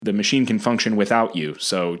the machine can function without you.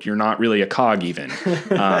 So you're not really a cog even.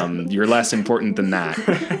 You're less important than that.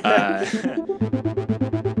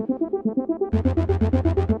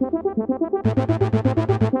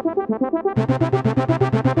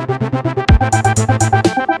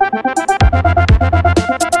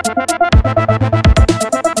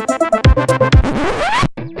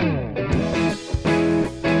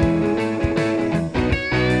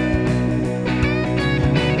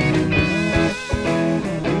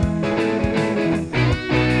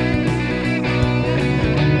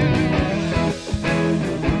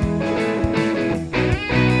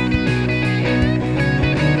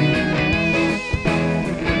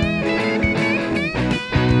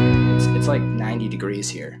 It's like 90 degrees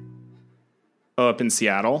here. Oh, up in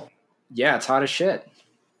Seattle? Yeah, it's hot as shit.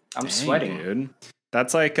 I'm Dang, sweating. dude.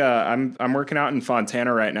 That's like I'm working out in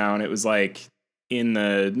Fontana right now, and it was like in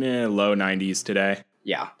the low 90s today.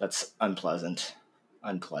 Yeah, that's unpleasant.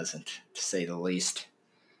 Unpleasant, to say the least.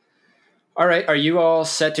 All right, are you all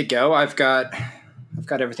set to go? I've got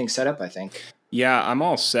everything set up, I think. Yeah, I'm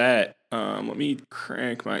all set. Let me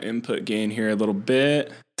crank my input gain here a little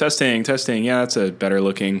bit. Testing. Yeah, that's a better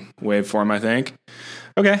looking waveform, I think.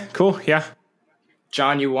 Okay, cool. Yeah.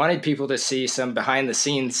 John, you wanted people to see some behind the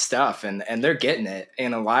scenes stuff, and they're getting it.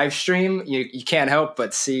 In a live stream, you can't help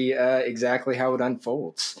but see exactly how it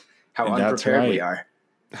unfolds, how And unprepared we are.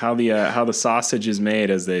 How the sausage is made,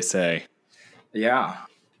 as they say. Yeah.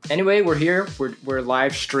 Anyway, we're here. We're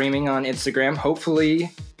live streaming on Instagram.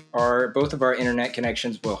 Hopefully, both of our internet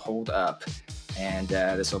connections will hold up, and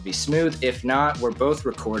this will be smooth. If not, we're both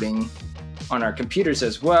recording on our computers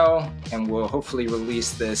as well, and we'll hopefully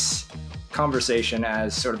release this conversation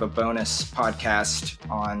as sort of a bonus podcast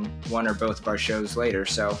on one or both of our shows later.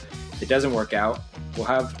 So if it doesn't work out, we'll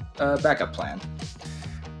have a backup plan.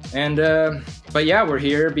 And but yeah, we're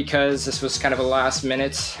here because this was kind of a last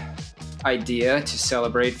minute idea to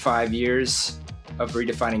celebrate 5 years of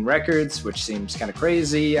Redefining Records, which seems kind of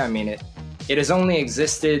crazy. I mean, it has only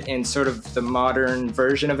existed in sort of the modern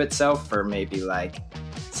version of itself for maybe like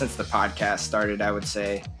since the podcast started, I would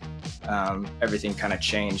say. Everything kind of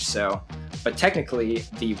changed. So, but technically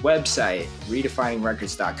the website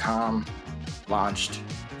redefiningrecords.com launched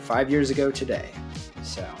 5 years ago today.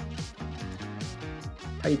 So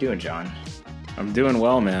how you doing, John? I'm doing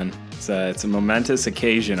well, man. It's a momentous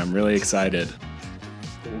occasion. I'm really excited.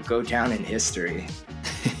 It will go down in history.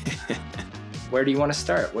 Where do you want to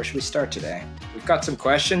start? Where should we start today? We've got some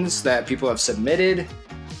questions that people have submitted.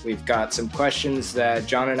 We've got some questions that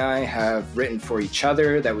John and I have written for each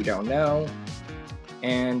other that we don't know.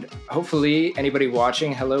 And hopefully anybody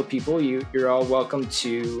watching, hello people, you're all welcome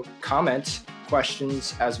to comment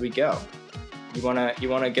questions as we go. You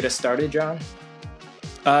wanna get us started, John?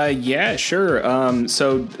 Yeah, sure.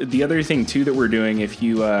 So the other thing too that we're doing, if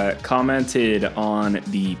you commented on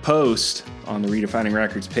the post on the Redefining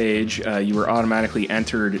Records page, you were automatically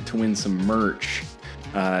entered to win some merch.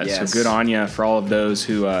 Yes. So good on you for all of those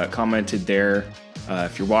who commented there.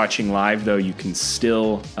 If you're watching live, though, you can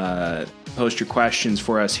still post your questions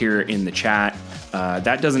for us here in the chat.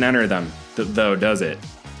 That doesn't enter them, though, does it?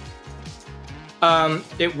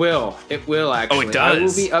 It will actually. Oh, it does? I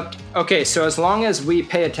will be up. Okay, so as long as we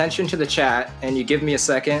pay attention to the chat and you give me a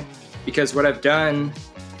second, because what I've done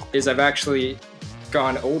is I've actually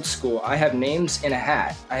gone old school. I have names in a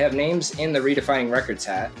hat. I have names in the Redefining Records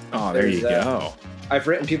hat. Oh, there you go. I've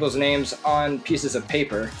written people's names on pieces of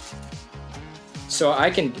paper, so I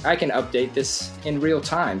can update this in real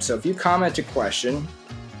time. So if you comment a question,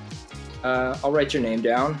 I'll write your name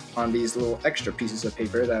down on these little extra pieces of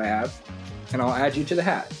paper that I have, and I'll add you to the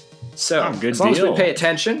hat. So as long as we pay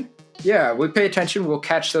attention, we'll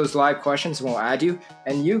catch those live questions and we'll add you,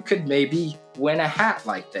 and you could maybe win a hat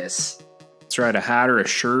like this. That's right, a hat or a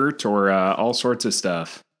shirt or all sorts of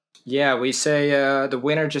stuff. Yeah, we say the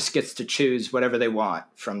winner just gets to choose whatever they want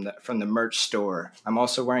from the merch store. I'm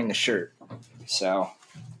also wearing the shirt, so.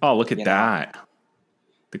 Oh, look at that!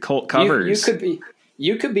 The cult covers.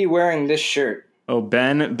 You could be wearing this shirt. Oh,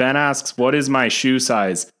 Ben asks, "What is my shoe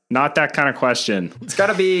size?" Not that kind of question. It's got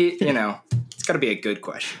to be, it's got to be a good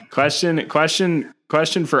question. Question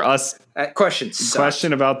for us. Question sucks.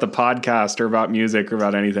 Question about the podcast or about music or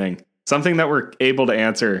about anything. Something that we're able to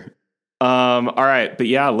answer. All right, but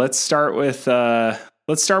yeah, let's start with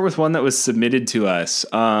one that was submitted to us.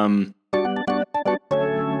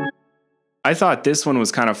 I thought this one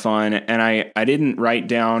was kind of fun, and I didn't write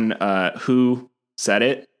down who said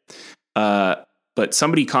it, but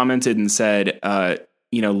somebody commented and said,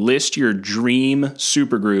 list your dream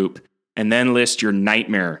supergroup and then list your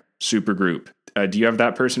nightmare supergroup. Do you have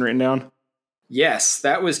that person written down? Yes,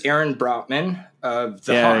 that was Aaron Brotman. of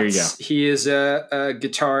the Haunts. He is a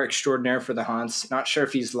guitar extraordinaire for the Haunts. Not sure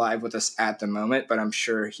if he's live with us at the moment, but I'm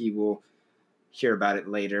sure he will hear about it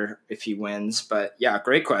later if he wins. But yeah,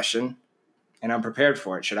 great question, and I'm prepared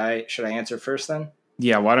for it. Should I answer first then?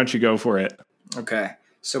 Yeah, why don't you go for it? Okay.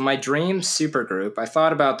 So my dream supergroup, I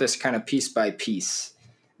thought about this kind of piece by piece,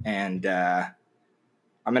 and I'm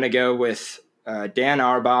going to go with Dan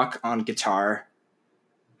Auerbach on guitar.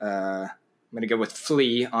 I'm going to go with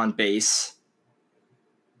Flea on bass.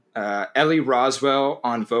 Ellie Roswell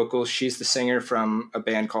on vocals. She's the singer from a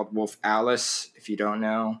band called Wolf Alice, if you don't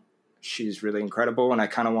know. She's really incredible, and I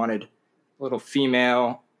kind of wanted a little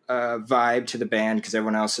female vibe to the band because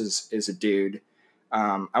everyone else is a dude.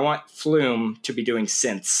 I want Flume to be doing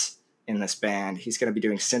synths in this band. He's going to be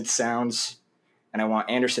doing synth sounds, and I want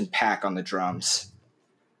Anderson .Paak on the drums.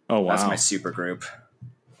 Oh, wow. That's my super group.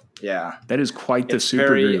 Yeah. That is quite the super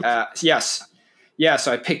group. Yes. Yeah,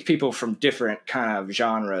 so I picked people from different kind of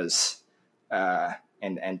genres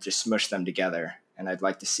and just smushed them together, and I'd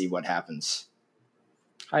like to see what happens.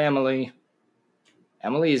 Hi, Emily.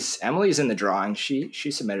 Emily's in the drawing. She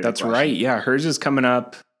submitted. That's right. Yeah, hers is coming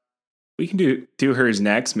up. We can do hers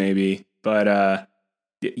next, maybe. But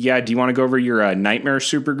yeah, do you want to go over your nightmare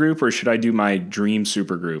supergroup, or should I do my dream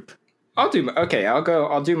supergroup? I'll do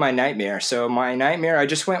my nightmare. So my nightmare, I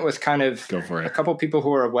just went with kind of a couple people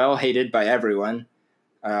who are well hated by everyone.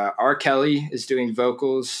 R. Kelly is doing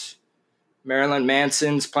vocals. Marilyn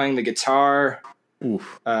Manson's playing the guitar.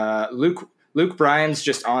 Oof. Luke Bryan's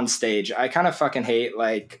just on stage. I kind of fucking hate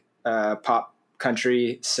like pop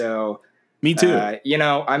country. So me too.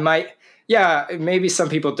 I might. Yeah, maybe some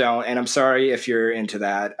people don't, and I'm sorry if you're into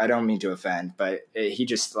that. I don't mean to offend, but he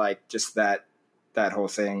just that whole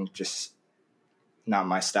thing, just not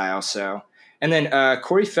my style. So, and then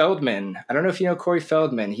Corey Feldman. I don't know if you know Corey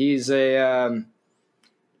Feldman. He's a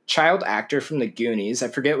child actor from the Goonies. I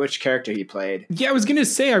forget which character he played. Yeah, I was going to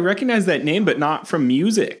say I recognize that name, but not from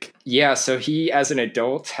music. Yeah, so he, as an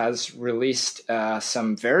adult, has released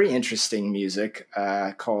some very interesting music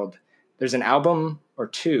called, there's an album or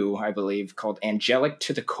two, I believe, called Angelic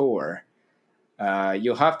to the Core.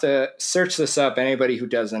 You'll have to search this up, anybody who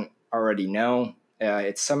doesn't already know.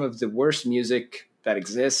 It's some of the worst music that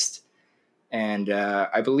exists. And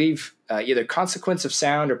I believe either Consequence of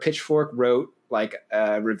Sound or Pitchfork wrote like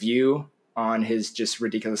a review on his just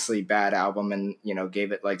ridiculously bad album and,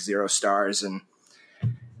 gave it like 0 stars. And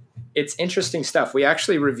it's interesting stuff. We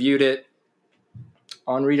actually reviewed it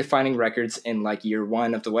on Redefining Records in like year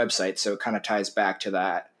 1 of the website. So it kind of ties back to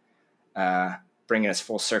that, bringing us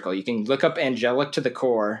full circle. You can look up Angelic to the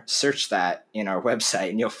Core, search that in our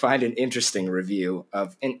website, and you'll find an interesting review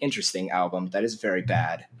of an interesting album that is very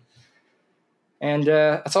bad. And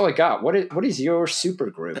that's all I got. What is your super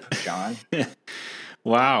group, John?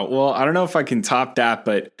 Wow. Well, I don't know if I can top that,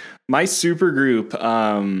 but my super group,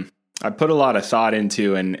 I put a lot of thought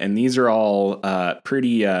into, and these are all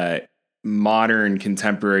pretty modern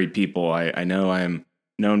contemporary people. I know I'm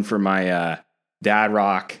known for my dad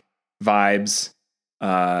rock vibes,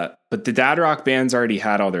 but the dad rock bands already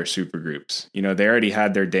had all their super groups. They already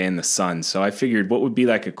had their day in the sun. So I figured what would be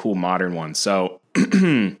like a cool modern one. So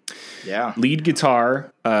yeah, lead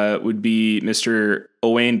guitar would be Mr.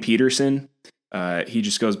 Owain Peterson. He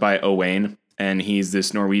just goes by Owain, and he's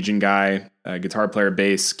this Norwegian guy, guitar player,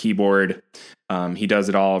 bass, keyboard. He does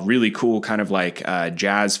it all. Really cool, kind of like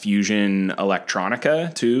jazz fusion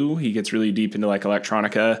electronica too. He gets really deep into like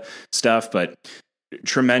electronica stuff, but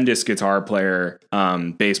tremendous guitar player,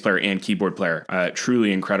 bass player, and keyboard player.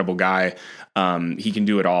 Truly incredible guy. He can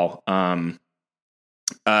do it all.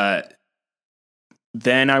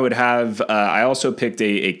 Then I would have, I also picked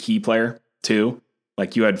a key player too,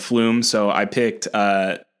 like you had Flume. So I picked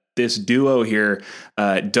this duo here,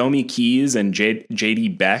 Domi Keys and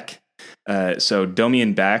JD Beck. So Domi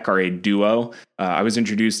and Beck are a duo. I was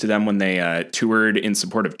introduced to them when they toured in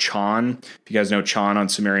support of Chon. If you guys know Chon on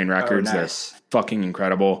Sumerian Records, nice. They're fucking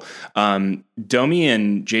incredible. Domi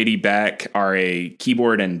and JD Beck are a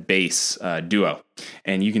keyboard and bass duo,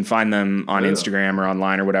 and you can find them on Instagram or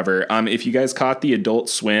online or whatever. If you guys caught the Adult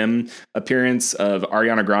Swim appearance of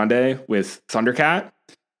Ariana Grande with Thundercat,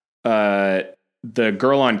 the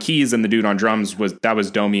girl on keys and the dude on drums was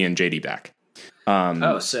Domi and JD Beck.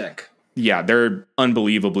 Sick. Yeah, they're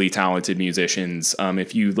unbelievably talented musicians.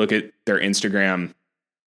 If you look at their Instagram,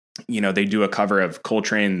 they do a cover of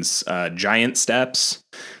Coltrane's Giant Steps,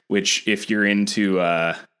 which if you're into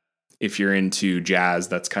jazz,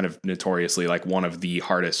 that's kind of notoriously like one of the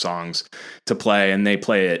hardest songs to play, and they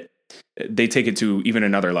play it they take it to even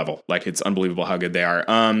another level. Like, it's unbelievable how good they are.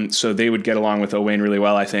 So they would get along with Owain really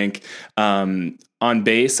well, I think. On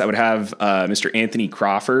bass, I would have Mr. Anthony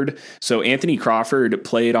Crawford. So Anthony Crawford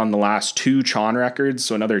played on the last 2 Chon records,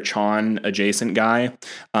 so another Chon adjacent guy.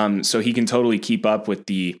 So he can totally keep up with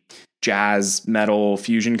the jazz, metal,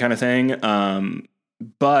 fusion kind of thing.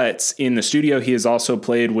 But in the studio, he has also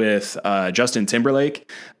played with Justin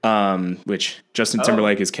Timberlake, which Justin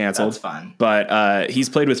Timberlake is canceled. That's fun. But he's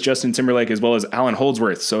played with Justin Timberlake as well as Alan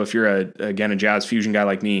Holdsworth. So if you're, a jazz fusion guy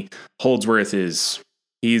like me, Holdsworth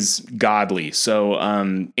he's godly. So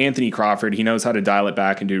Anthony Crawford, he knows how to dial it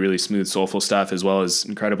back and do really smooth, soulful stuff, as well as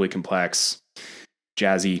incredibly complex,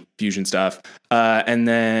 jazzy fusion stuff. And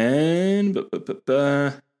then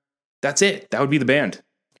that's it. That would be the band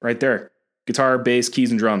right there. Guitar, bass, keys,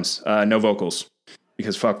 and drums. No vocals,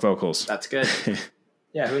 because fuck vocals. That's good.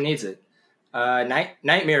 Yeah, who needs it?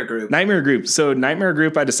 Nightmare Group. Nightmare Group. So Nightmare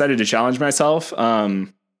Group, I decided to challenge myself.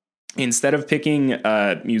 Instead of picking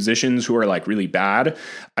musicians who are like really bad,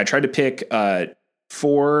 I tried to pick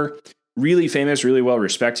 4 really famous, really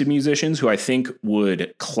well-respected musicians who I think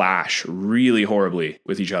would clash really horribly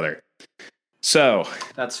with each other. So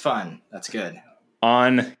that's fun. That's good.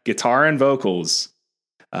 On guitar and vocals,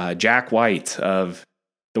 Jack White of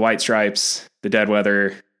the White Stripes, the Dead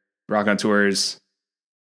Weather, Rock on Tours.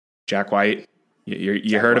 Jack White,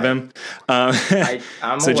 you heard of him? I'm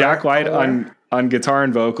so aware, Jack White on guitar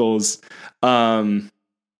and vocals.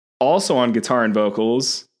 Also on guitar and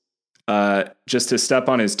vocals, just to step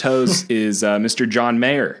on his toes, is Mr. John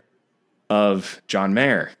Mayer of John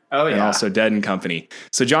Mayer. Oh, yeah. And also Dead and Company.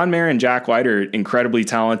 So John Mayer and Jack White are incredibly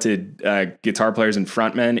talented guitar players and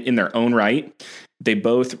frontmen in their own right. They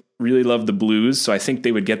both really love the blues, so I think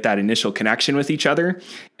they would get that initial connection with each other.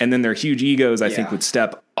 And then their huge egos, I think, would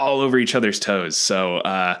step all over each other's toes. So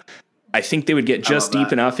I think they would get just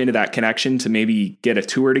deep enough into that connection to maybe get a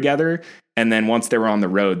tour together. And then once they were on the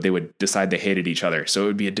road, they would decide they hated each other. So it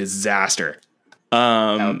would be a disaster.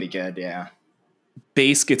 That would be good, yeah.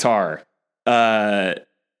 Bass guitar, Mr.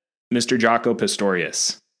 Jaco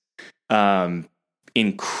Pastorius.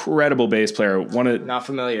 Incredible bass player. Not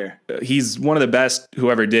familiar. He's one of the best who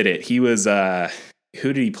ever did it. He was,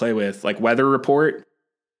 who did he play with? Like Weather Report.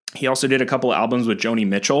 He also did a couple albums with Joni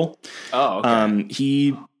Mitchell. Oh, okay.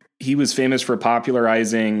 He was famous for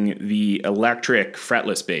popularizing the electric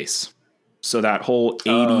fretless bass. So that whole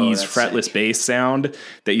 80s fretless bass sound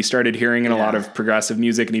that you started hearing in a lot of progressive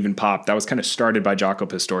music and even pop, that was kind of started by Jaco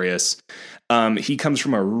Pastorius. He comes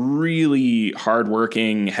from a really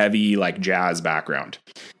hardworking, heavy, like jazz background.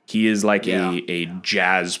 He is like a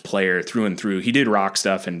jazz player through and through. He did rock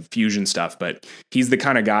stuff and fusion stuff, but he's the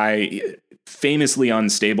kind of guy, famously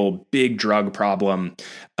unstable, big drug problem,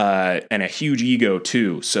 and a huge ego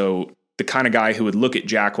too. So the kind of guy who would look at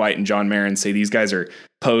Jack White and John Mayer and say, these guys are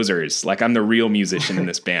posers. Like, I'm the real musician in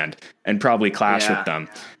this band, and probably clash with them.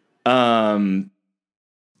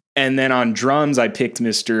 And then on drums, I picked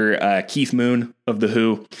Mr. Keith Moon of The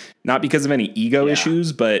Who, not because of any ego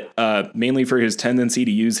issues, but mainly for his tendency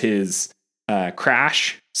to use his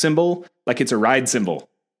crash cymbal like it's a ride cymbal.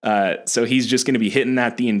 So he's just going to be hitting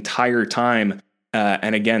that the entire time.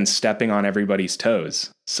 And again, stepping on everybody's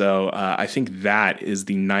toes. So I think that is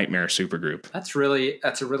the Nightmare supergroup. That's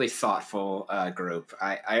a really thoughtful group.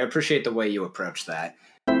 I appreciate the way you approach that.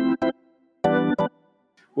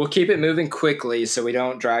 We'll keep it moving quickly so we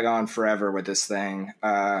don't drag on forever with this thing.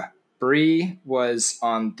 Bree was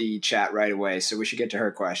on the chat right away, so we should get to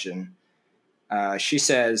her question. She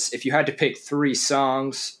says, if you had to pick 3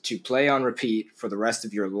 songs to play on repeat for the rest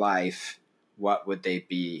of your life, what would they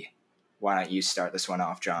be? Why don't you start this one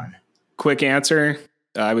off, John? Quick answer.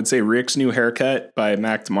 I would say Rick's New Haircut by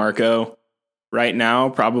Mac DeMarco. Right now,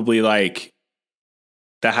 probably like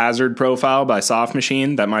The Hazard Profile by Soft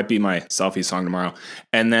Machine. That might be my selfie song tomorrow.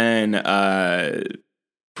 And then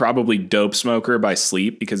probably Dope Smoker by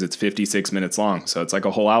Sleep, because it's 56 minutes long. So it's like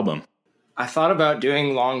a whole album. I thought about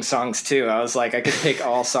doing long songs too. I was like, I could pick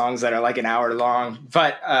all songs that are like an hour long.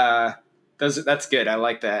 But that's good. I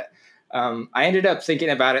like that. I ended up thinking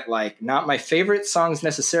about it like not my favorite songs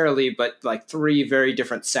necessarily, but like 3 very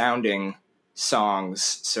different sounding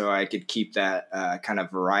songs, so I could keep that kind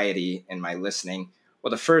of variety in my listening.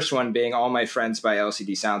 Well, the first one being All My Friends by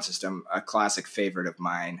LCD Soundsystem, a classic favorite of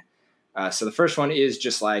mine. So the first one is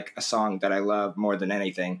just like a song that I love more than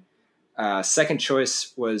anything. Second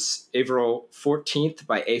choice was April 14th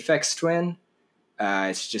by Aphex Twin.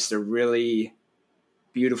 It's just a really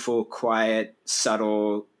beautiful, quiet,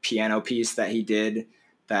 subtle piano piece that he did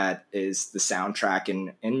that is the soundtrack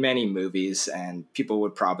in many movies, and people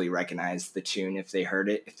would probably recognize the tune if they heard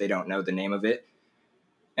it, if they don't know the name of it.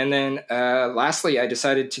 And then lastly, I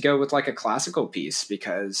decided to go with like a classical piece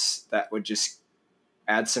because that would just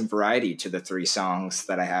add some variety to the 3 songs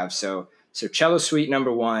that I have. So Cello Suite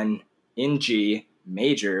number 1 in G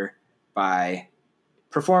major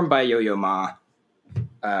performed by Yo-Yo Ma,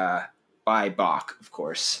 by Bach, of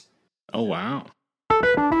course. Oh, wow.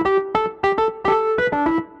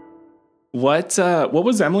 What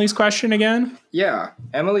was Emily's question again? Yeah,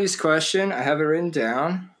 Emily's question, I have it written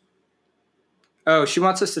down. Oh, she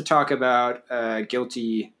wants us to talk about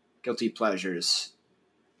guilty pleasures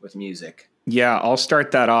with music. Yeah, I'll start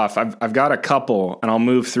that off. I've got a couple, and I'll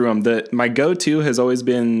move through them. My go-to has always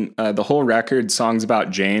been the whole record, Songs About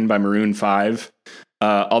Jane by Maroon 5.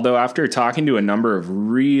 Although after talking to a number of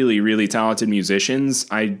really, really talented musicians,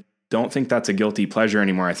 I don't think that's a guilty pleasure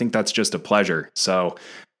anymore. I think that's just a pleasure. So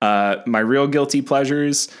my real guilty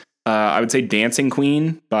pleasures, I would say Dancing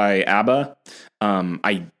Queen by ABBA.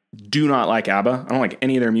 I do not like ABBA. I don't like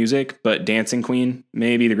any of their music, but Dancing Queen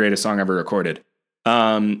may be the greatest song ever recorded.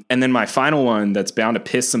 And then my final one that's bound to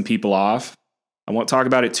piss some people off. I won't talk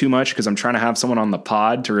about it too much because I'm trying to have someone on the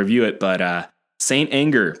pod to review it, but Saint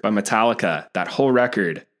Anger by Metallica, that whole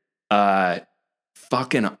record,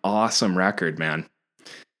 fucking awesome record, man.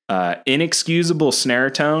 Inexcusable snare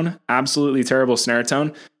tone, absolutely terrible snare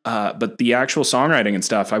tone. But the actual songwriting and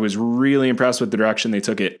stuff, I was really impressed with the direction they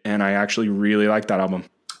took it. And I actually really like that album.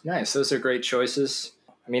 Nice. Those are great choices.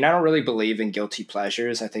 I mean, I don't really believe in guilty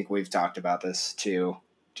pleasures. I think we've talked about this too.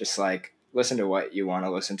 Just like listen to what you want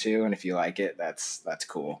to listen to. And if you like it, that's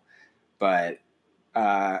cool. But,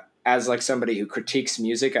 as like somebody who critiques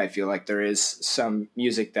music, I feel like there is some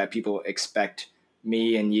music that people expect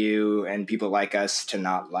me and you and people like us to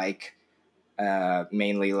not like,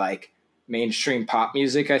 mainly like mainstream pop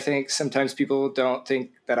music. I think sometimes people don't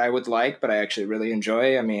think that I would like, but I actually really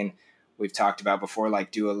enjoy. I mean, we've talked about before,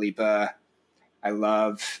 like Dua Lipa. I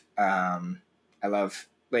love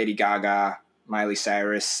Lady Gaga, Miley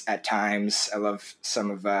Cyrus at times. I love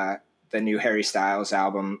some of the new Harry Styles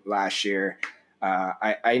album last year.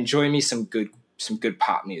 I enjoy me some good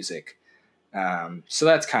pop music. So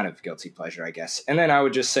that's kind of guilty pleasure, I guess. And then I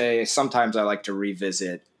would just say sometimes I like to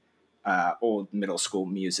revisit old middle school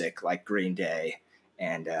music like Green Day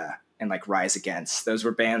and like Rise Against. Those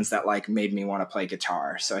were bands that like made me want to play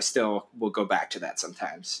guitar. So I still will go back to that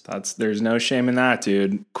sometimes. There's no shame in that,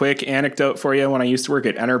 dude. Quick anecdote for you. When I used to work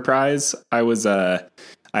at Enterprise, I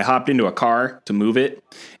hopped into a car to move it,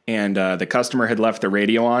 and the customer had left the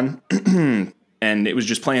radio on. And it was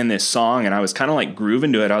just playing this song, and I was kind of like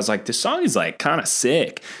grooving to it. I was like, this song is like kind of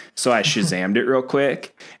sick. So I Shazammed it real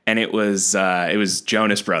quick, and it was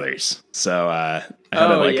Jonas Brothers. So I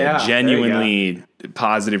had a genuinely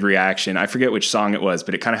positive reaction. I forget which song it was,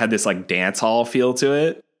 but it kind of had this like dance hall feel to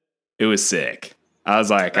it. It was sick. I was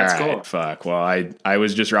like, all right, cool. Fuck. Well, I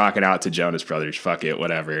was just rocking out to Jonas Brothers. Fuck it,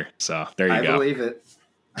 whatever. So there you go.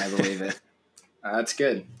 I believe it. That's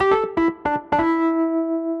good.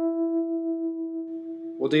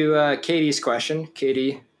 We'll do Katie's question.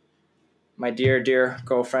 Katie, my dear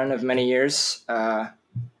girlfriend of many years,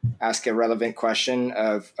 ask a relevant question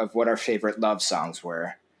of what our favorite love songs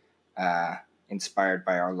were, inspired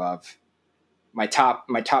by our love. My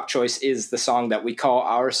top choice is the song that we call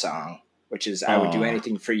our song, which is "I Would Do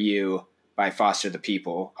Anything for You" by Foster the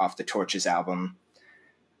People off the Torches album.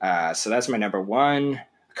 So that's my number one.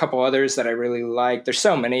 A couple others that I really like. There's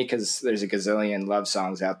so many because there's a gazillion love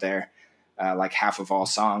songs out there. Like half of all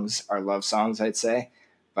songs are love songs, I'd say.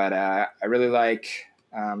 But I really like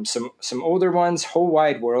some older ones. "Whole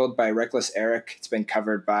Wide World" by Reckless Eric. It's been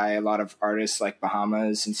covered by a lot of artists like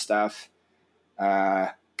Bahamas and stuff.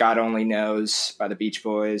 "God Only Knows" by the Beach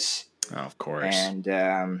Boys. Oh, of course. And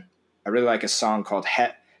I really like a song called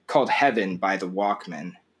 "Heaven" by the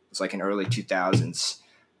Walkmen. It's like an early 2000s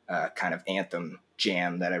kind of anthem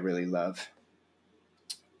jam that I really love.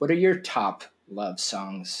 What are your top love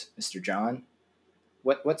songs, Mr. John?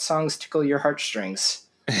 What songs tickle your heartstrings?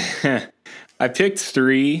 I picked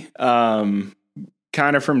 3, kind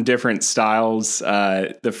of from different styles.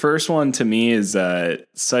 The first one to me is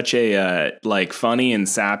such a like funny and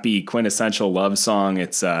sappy quintessential love song.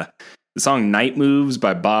 It's the song "Night Moves"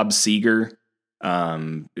 by Bob Seger.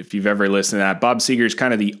 If you've ever listened to that, Bob Seger is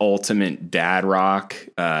kind of the ultimate dad rock.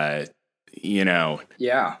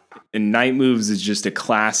 Yeah. And "Night Moves" is just a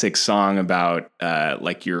classic song about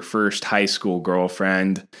like your first high school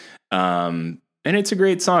girlfriend. And it's a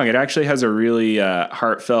great song. It actually has a really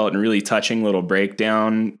heartfelt and really touching little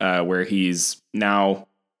breakdown where he's now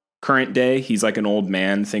current day. He's like an old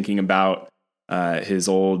man thinking about his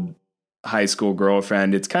old high school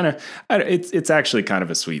girlfriend. It's kind of, it's actually kind of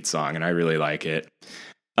a sweet song, and I really like it.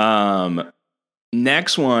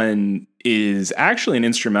 Next one is actually an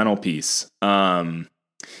instrumental piece, but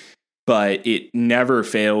it never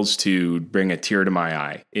fails to bring a tear to my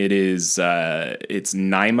eye. It's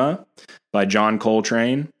Naima by John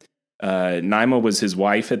Coltrane. Naima was his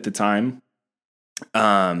wife at the time.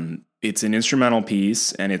 It's an instrumental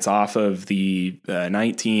piece, and it's off of the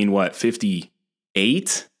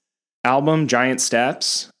 1958 album Giant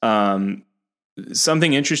Steps.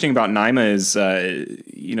 Something interesting about Naima is,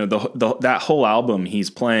 that whole album he's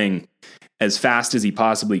playing as fast as he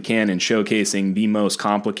possibly can and showcasing the most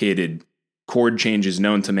complicated chord changes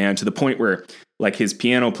known to man, to the point where like his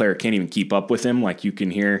piano player can't even keep up with him. Like you can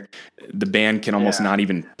hear the band can almost not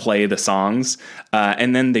even play the songs.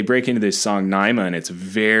 And then they break into this song Naima, and it's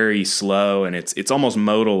very slow, and it's almost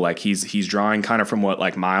modal. Like he's drawing kind of from what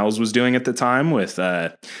like Miles was doing at the time with,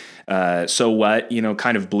 So What,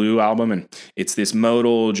 kind of Blue album. And it's this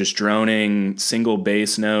modal, just droning single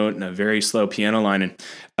bass note and a very slow piano line.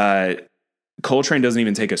 And Coltrane doesn't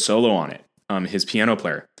even take a solo on it. His piano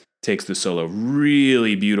player takes the solo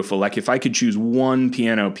really beautiful. Like if I could choose one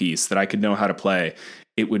piano piece that I could know how to play,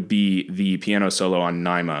 it would be the piano solo on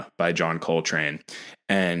Naima by John Coltrane.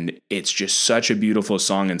 And it's just such a beautiful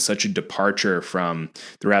song and such a departure from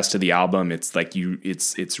the rest of the album. It's like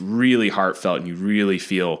it's really heartfelt, and you really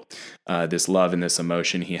feel this love and this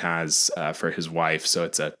emotion he has for his wife. So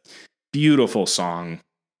it's a beautiful song.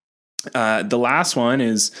 The last one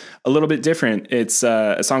is a little bit different. It's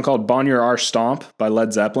a song called Bon Your Arse Stomp by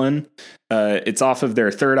Led Zeppelin. It's off of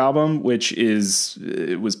their third album, which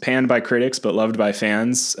it was panned by critics but loved by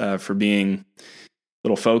fans for being a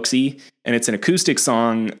little folksy. And it's an acoustic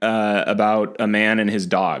song about a man and his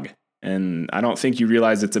dog. And I don't think you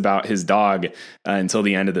realize it's about his dog until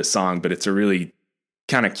the end of the song, but it's a really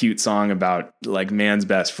kind of cute song about like man's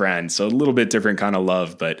best friend. So a little bit different kind of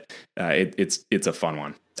love, but it's a fun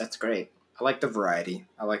one. That's great. I like the variety.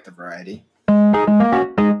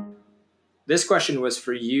 This question was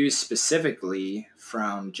for you specifically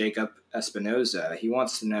from Jacob Espinoza. He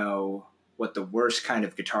wants to know what the worst kind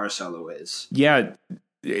of guitar solo is. Yeah,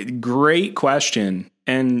 great question.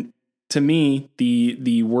 And to me,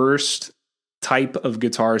 the worst type of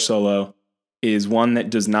guitar solo is one that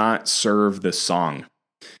does not serve the song.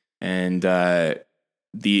 And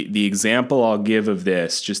the example I'll give of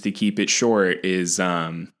this, just to keep it short, is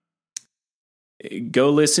go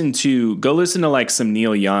listen to like some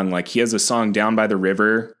Neil Young. Like he has a song Down by the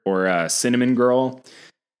River or Cinnamon Girl.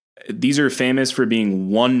 These are famous for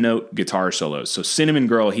being one note guitar solos. So Cinnamon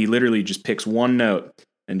Girl, he literally just picks one note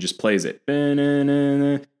and just plays it.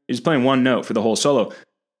 He's playing one note for the whole solo,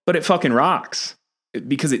 but it fucking rocks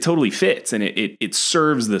because it totally fits and it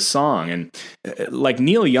serves the song. And like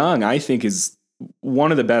Neil Young, I think is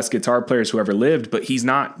one of the best guitar players who ever lived, but he's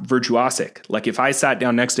not virtuosic. Like if I sat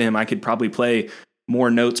down next to him, I could probably play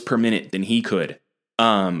more notes per minute than he could.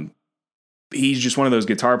 He's just one of those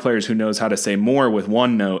guitar players who knows how to say more with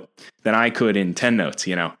one note than I could in 10 notes,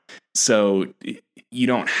 So you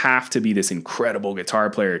don't have to be this incredible guitar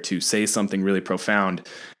player to say something really profound.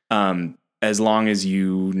 As long as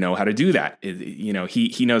you know how to do that,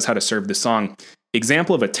 he knows how to serve the song.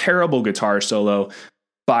 Example of a terrible guitar solo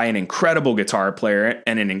by an incredible guitar player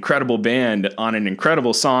and an incredible band on an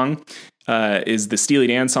incredible song is the Steely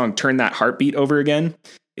Dan song Turn That Heartbeat Over Again.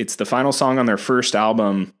 It's the final song on their first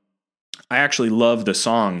album. I actually love the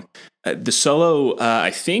song. The solo,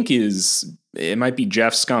 I think it might be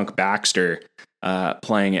Jeff Skunk Baxter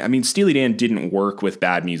playing it. I mean, Steely Dan didn't work with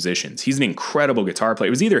bad musicians. He's an incredible guitar player.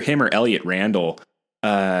 It was either him or Elliot Randall.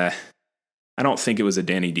 I don't think it was a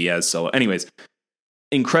Danny Diaz solo. Anyways,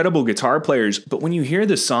 incredible guitar players, but when you hear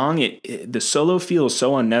the song, the solo feels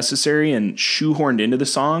so unnecessary and shoehorned into the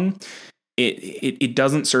song. It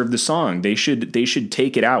doesn't serve the song. They should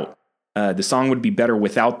take it out. The song would be better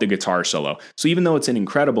without the guitar solo. So even though it's an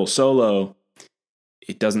incredible solo,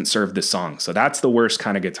 it doesn't serve the song. So that's the worst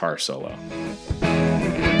kind of guitar solo.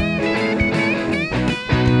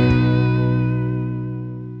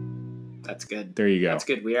 That's good. There you go. That's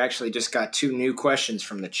good. We actually just got 2 new questions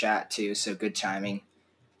from the chat too, so good timing.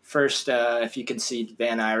 First, if you can see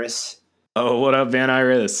Van Iris. Oh, what up, Van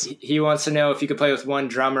Iris? He wants to know if you could play with one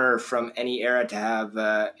drummer from any era to have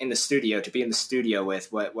to be in the studio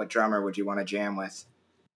with. What drummer would you want to jam with?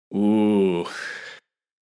 Ooh,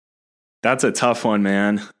 that's a tough one,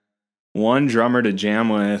 man. One drummer to jam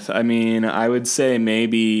with. I mean, I would say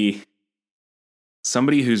maybe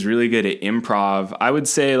somebody who's really good at improv. I would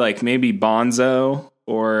say like maybe Bonzo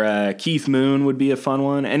or Keith Moon would be a fun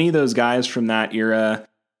one. Any of those guys from that era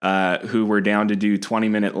who were down to do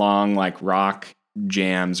 20-minute long like rock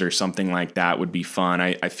jams or something like that would be fun.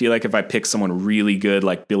 I feel like if I pick someone really good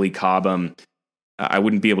like Billy Cobham, I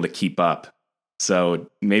wouldn't be able to keep up. So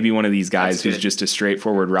maybe one of these guys who's just a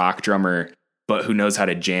straightforward rock drummer, but who knows how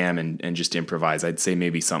to jam and just improvise. I'd say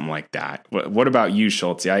maybe something like that. What about you,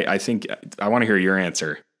 Schultz? I think I want to hear your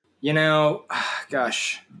answer. You know,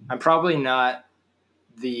 gosh, I'm probably not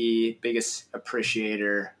the biggest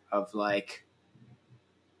appreciator of like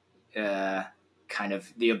kind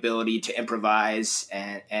of the ability to improvise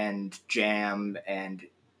and jam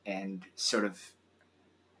and sort of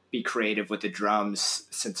be creative with the drums,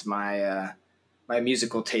 since my my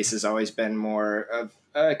musical taste has always been more of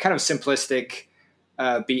kind of simplistic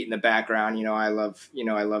beat in the background. I love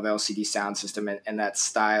LCD Sound System and that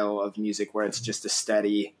style of music where it's just a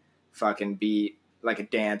steady fucking beat, like a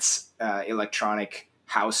dance electronic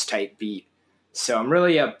house type beat. So I'm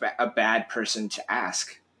really a bad person to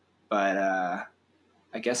ask, but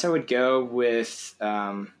I guess I would go with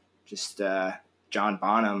just John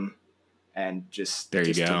Bonham, and just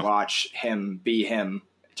to watch him be him.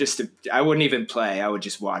 I wouldn't even play. I would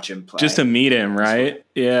just watch him play. Just to meet him, right?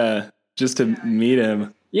 Yeah. Just to meet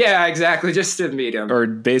him. Yeah, exactly. Just to meet him. Or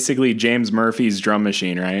basically James Murphy's drum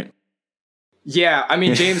machine, right? Yeah. I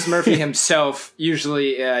mean, James Murphy himself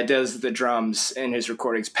usually does the drums in his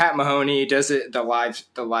recordings. Pat Mahoney does the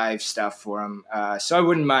live stuff for him. So I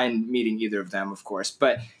wouldn't mind meeting either of them, of course.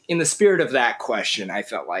 But in the spirit of that question, I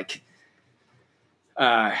felt like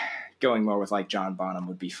going more with like John Bonham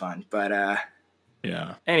would be fun. But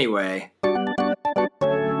yeah. Anyway,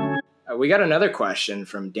 we got another question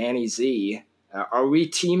from Danny Z. Are we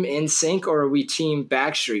team NSYNC or are we team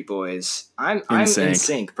Backstreet Boys? I'm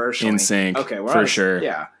NSYNC personally. NSYNC, okay, for sure.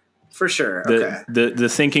 Yeah, for sure. The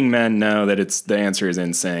thinking men know that the answer is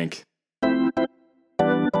NSYNC.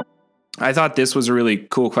 I thought this was a really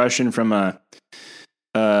cool question from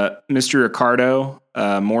Mr. Ricardo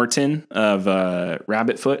Morton of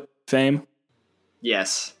Rabbitfoot fame.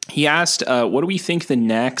 Yes. He asked, what do we think the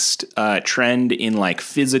next trend in like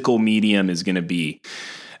physical medium is going to be?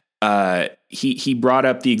 He brought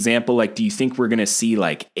up the example, like, do you think we're going to see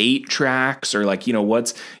like 8 tracks or like,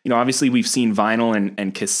 obviously we've seen vinyl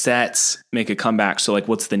and cassettes make a comeback. So like,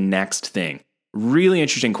 what's the next thing? Really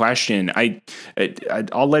interesting question.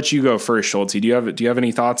 I'll let you go first, Schultz. Do you have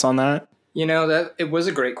any thoughts on that? That it was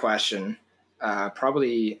a great question.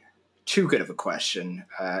 Probably too good of a question.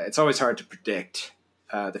 It's always hard to predict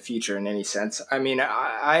the future in any sense. I mean,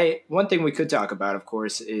 one thing we could talk about, of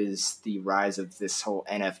course, is the rise of this whole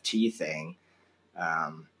NFT thing.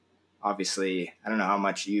 Obviously, I don't know how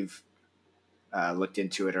much you've looked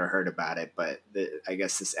into it or heard about it, but I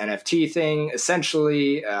guess this NFT thing,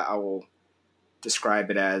 essentially, I will describe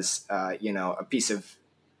it as, a piece of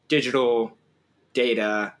digital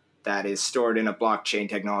data that is stored in a blockchain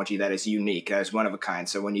technology that is unique, as one of a kind.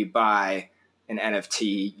 So when you buy an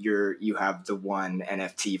NFT, you have the one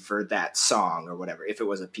NFT for that song or whatever. If it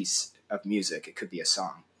was a piece of music, it could be a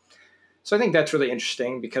song. So I think that's really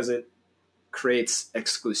interesting because it creates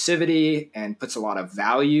exclusivity and puts a lot of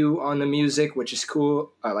value on the music, which is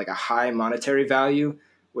cool, like a high monetary value,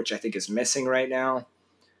 which I think is missing right now.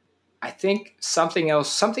 I think something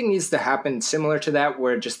needs to happen similar to that,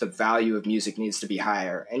 where just the value of music needs to be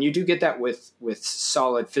higher. And you do get that with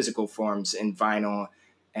solid physical forms in vinyl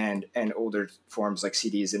and older forms like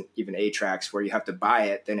CDs and even 8-tracks, where you have to buy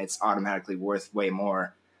it, then it's automatically worth way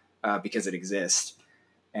more because it exists.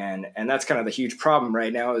 And that's kind of the huge problem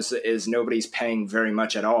right now is nobody's paying very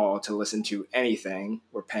much at all to listen to anything.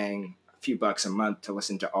 We're paying a few bucks a month to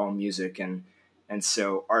listen to all music, and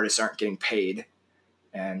so artists aren't getting paid.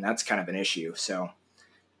 And that's kind of an issue. So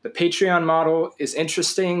the Patreon model is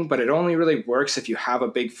interesting, but it only really works if you have a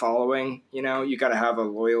big following. You got to have a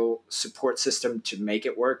loyal support system to make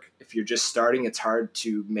it work. If you're just starting, it's hard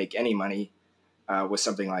to make any money with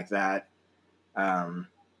something like that.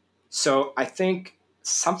 So I think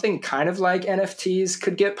something kind of like NFTs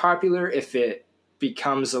could get popular if it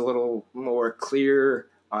becomes a little more clear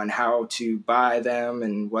on how to buy them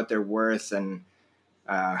and what they're worth and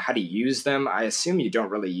how to use them. I assume you don't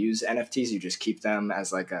really use NFTs. You just keep them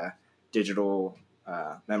as like a digital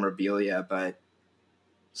memorabilia, but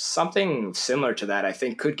something similar to that I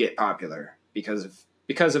think could get popular because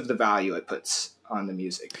of the value it puts on the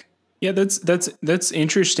music. Yeah, that's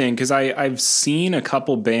interesting because I've seen a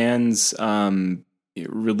couple bands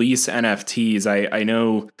release NFTs. I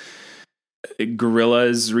know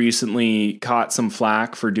Gorillaz recently caught some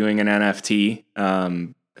flack for doing an NFT.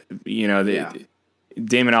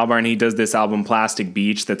 Damon Albarn, he does this album Plastic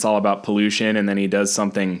Beach that's all about pollution, and then he does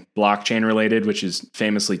something blockchain related, which is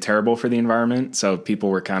famously terrible for the environment. So people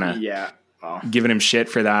were kind of giving him shit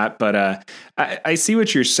for that. But I see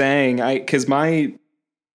what you're saying. Because my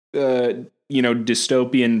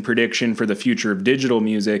dystopian prediction for the future of digital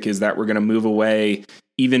music is that we're going to move away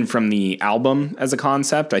even from the album as a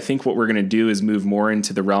concept. I think what we're going to do is move more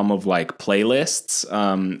into the realm of like playlists.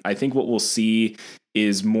 I think what we'll see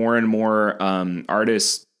is more and more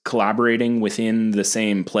artists collaborating within the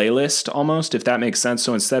same playlist almost, if that makes sense.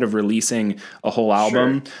 So instead of releasing a whole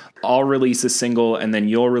album, sure, I'll release a single and then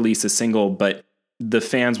you'll release a single, but the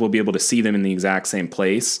fans will be able to see them in the exact same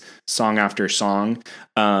place, song after song.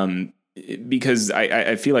 Because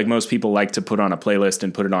I feel like most people like to put on a playlist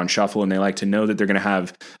and put it on shuffle, and they like to know that they're going to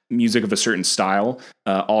have music of a certain style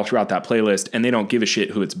all throughout that playlist, and they don't give a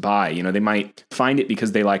shit who it's by. They might find it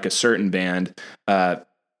because they like a certain band, but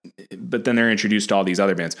then they're introduced to all these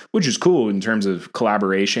other bands, which is cool in terms of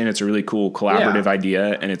collaboration. It's a really cool collaborative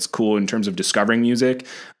idea, and it's cool in terms of discovering music.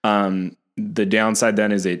 The downside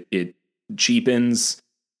then is it cheapens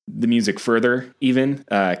the music further, even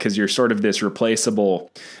because you're sort of this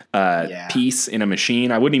replaceable piece in a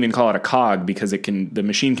machine. I wouldn't even call it a cog because the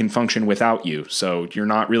machine can function without you. So you're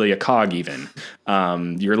not really a cog even.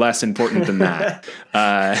 You're less important than that.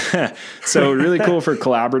 So really cool for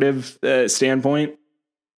collaborative standpoint,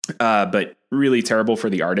 but really terrible for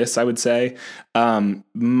the artists, I would say.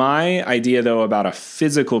 My idea though about a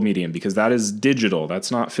physical medium, because that is digital,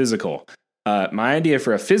 that's not physical. My idea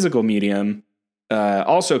for a physical medium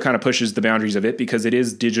also kind of pushes the boundaries of it because it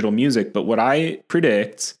is digital music. But what I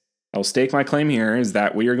predict, I'll stake my claim here, is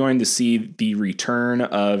that we are going to see the return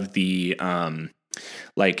of the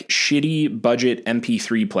like shitty budget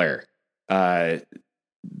MP3 player.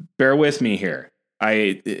 Bear with me here.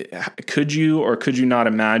 Could you or could you not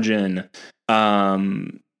imagine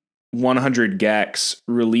 100 gecs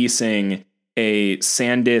releasing a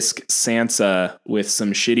SanDisk Sansa with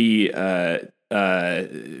some shitty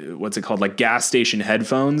what's it called, like gas station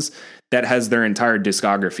headphones that has their entire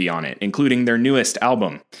discography on it, including their newest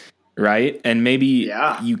album, right? And maybe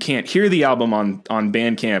you can't hear the album on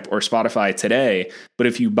Bandcamp or Spotify today, but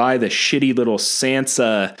if you buy the shitty little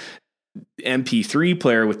Sansa MP3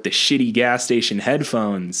 player with the shitty gas station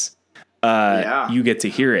headphones, you get to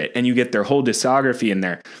hear it, and you get their whole discography in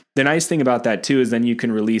there. The nice thing about that too is then you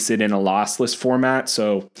can release it in a lossless format.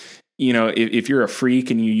 So if you're a freak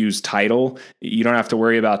and you use Tidal, you don't have to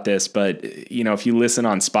worry about this. But, if you listen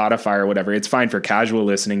on Spotify or whatever, it's fine for casual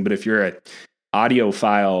listening. But if you're an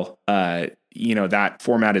audiophile, that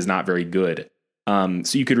format is not very good.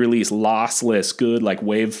 So you could release lossless, good, like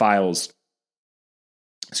WAV files,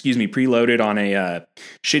 preloaded on a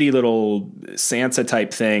shitty little Sansa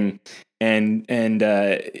type thing. And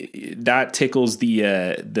that tickles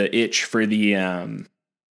the itch for the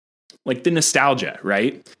like the nostalgia,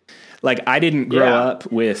 right? Like I didn't grow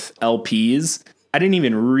up with LPs. I didn't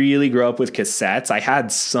even really grow up with cassettes. I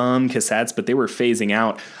had some cassettes, but they were phasing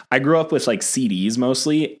out. I grew up with like CDs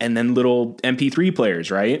mostly, and then little MP3 players,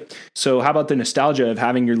 right? So how about the nostalgia of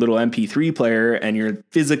having your little MP3 player and your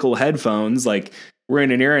physical headphones? Like we're in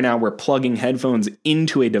an era now where plugging headphones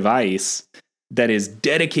into a device that is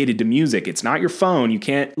dedicated to music. It's not your phone. You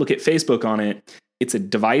can't look at Facebook on it. It's a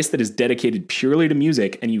device that is dedicated purely to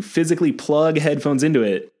music, and you physically plug headphones into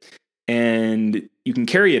it. And you can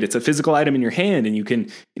carry it. It's a physical item in your hand. And you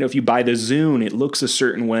can, if you buy the Zune, it looks a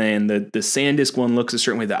certain way. And the SanDisk one looks a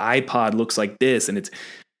certain way. The iPod looks like this. And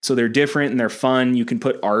so they're different and they're fun. You can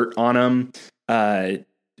put art on them.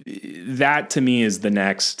 That to me is the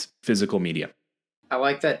next physical medium. I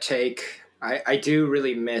like that take. I do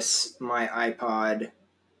really miss my iPod,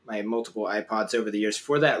 my multiple iPods over the years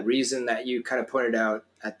for that reason that you kind of pointed out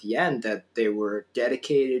at the end, that they were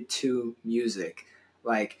dedicated to music.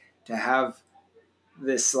 Like, to have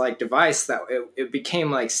this like device that it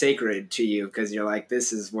became like sacred to you because you're like,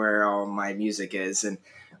 this is where all my music is. And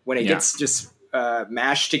when it gets just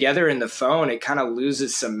mashed together in the phone, it kind of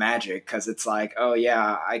loses some magic because it's like, oh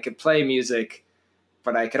yeah, I could play music,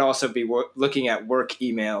 but I could also be looking at work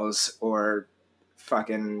emails or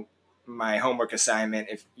fucking my homework assignment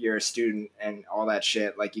if you're a student and all that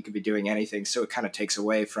shit. Like you could be doing anything. So it kind of takes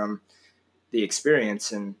away from the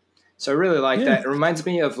experience. And so I really like that. It reminds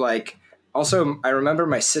me of like, also, I remember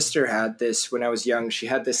my sister had this when I was young. She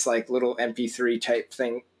had this like little MP3 type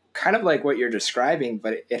thing, kind of like what you're describing,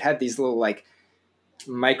 but it had these little like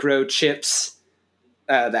micro chips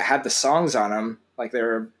that had the songs on them. Like they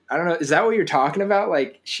were, I don't know, is that what you're talking about?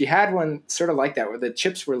 Like she had one sort of like that where the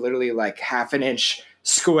chips were literally like half an inch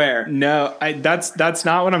square. No, that's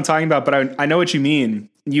not what I'm talking about, but I know what you mean.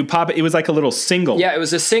 You pop it. It was like a little single. Yeah, it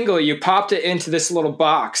was a single. You popped it into this little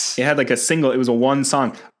box. It had like a single. It was a one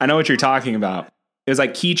song. I know what you're talking about. It was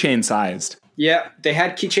like keychain sized. Yeah, they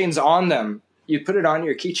had keychains on them. You put it on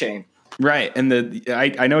your keychain. Right. And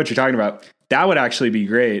I know what you're talking about. That would actually be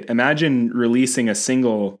great. Imagine releasing a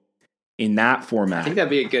single in that format. I think that'd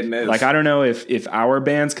be a good move. Like, I don't know if our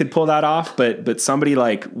bands could pull that off, but somebody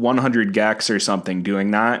like 100 Gex or something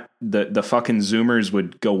doing that, the fucking Zoomers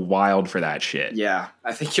would go wild for that shit. Yeah,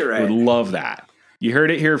 I think you're right. Would love that. You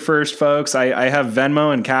heard it here first, folks. I have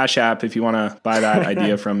Venmo and Cash App if you want to buy that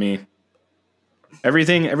idea from me.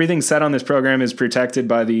 Everything said on this program is protected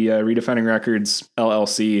by the Redefining Records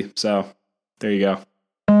LLC. So there you go.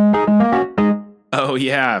 Oh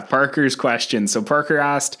yeah, Parker's question. So Parker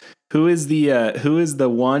asked, who is the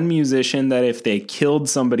one musician that if they killed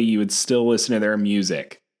somebody, you would still listen to their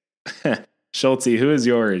music? Schultze, who is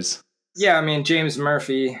yours? Yeah, I mean, James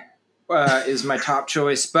Murphy is my top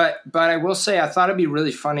choice, but I will say I thought it'd be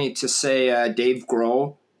really funny to say Dave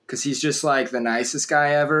Grohl, because he's just like the nicest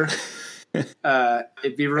guy ever.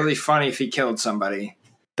 It'd be really funny if he killed somebody.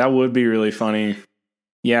 That would be really funny.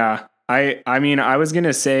 Yeah, I mean, I was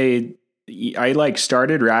gonna say, I like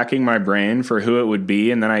started racking my brain for who it would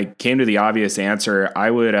be, and then I came to the obvious answer. I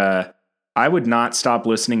would not stop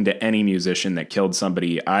listening to any musician that killed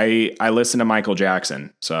somebody. I listen to Michael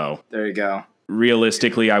Jackson, so there you go.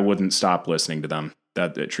 Realistically, I wouldn't stop listening to them.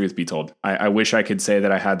 That truth be told, I wish I could say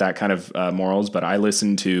that I had that kind of morals, but I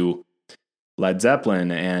listened to Led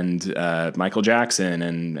Zeppelin and Michael Jackson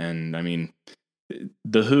and I mean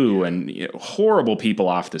The Who and horrible people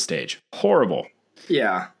off the stage, horrible.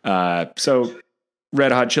 Yeah. So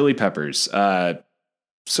Red Hot Chili Peppers.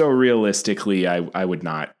 So realistically, I would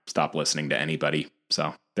not stop listening to anybody.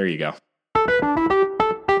 So there you go.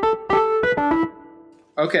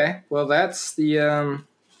 Okay. Well, that's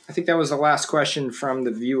I think that was the last question from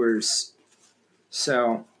the viewers.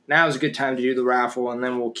 So now is a good time to do the raffle, and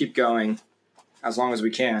then we'll keep going as long as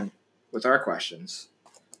we can with our questions.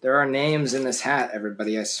 There are names in this hat,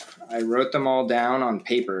 everybody. I wrote them all down on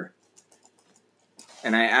paper.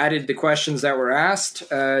 And I added the questions that were asked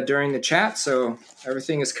during the chat, so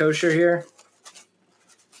everything is kosher here.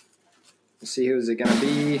 Let's see who's it going to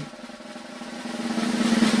be.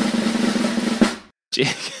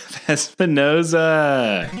 Jacob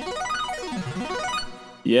Espinoza.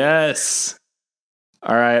 Yes.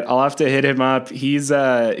 All right, I'll have to hit him up. He's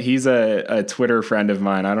a Twitter friend of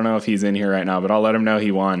mine. I don't know if he's in here right now, but I'll let him know he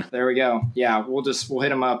won. There we go. Yeah, we'll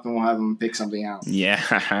hit him up and we'll have him pick something out.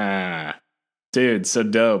 Yeah. Dude, so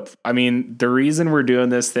dope. I mean, the reason we're doing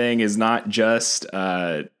this thing is not just,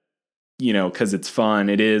 because it's fun.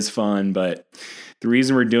 It is fun, but the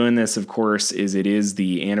reason we're doing this, of course, is it is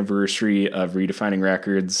the anniversary of Redefining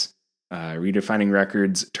Records. Redefining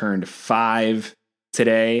Records turned 5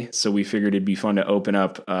 today, so we figured it'd be fun to open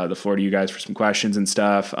up the floor to you guys for some questions and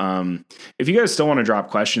stuff. If you guys still want to drop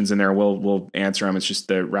questions in there, we'll answer them. It's just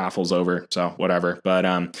the raffle's over, so whatever. But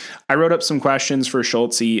I wrote up some questions for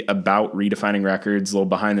Schultze about Redefining Records, a little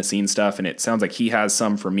behind the scenes stuff, and it sounds like he has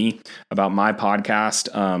some for me about my podcast.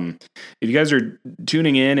 If you guys are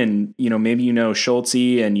tuning in and maybe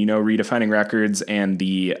Schultze and Redefining Records and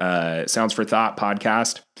the Sounds for Thought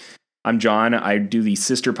podcast, I'm John. I do the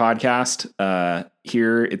sister podcast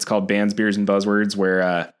here. It's called Bands, Beers, and Buzzwords,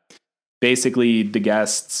 where basically the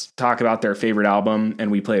guests talk about their favorite album and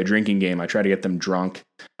we play a drinking game. I try to get them drunk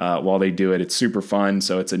while they do it. It's super fun.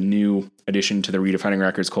 So it's a new addition to the Redefining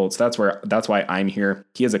Records cult. So that's why I'm here.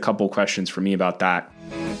 He has a couple questions for me about that.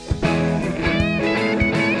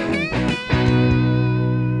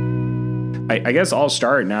 I guess I'll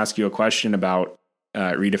start and ask you a question about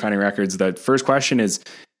Redefining Records. The first question is,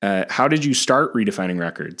 how did you start Redefining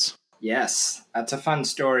Records? Yes, that's a fun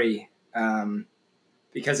story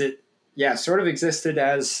because it, sort of existed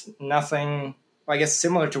as nothing, well, I guess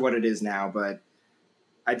similar to what it is now, but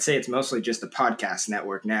I'd say it's mostly just a podcast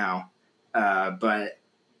network now. But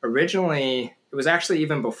originally, it was actually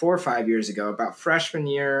even before 5 years ago, about freshman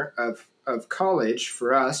year of college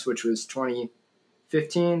for us, which was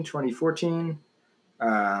 2015, 2014,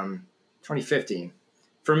 2015.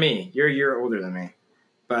 For me, you're a year older than me.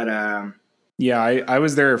 But I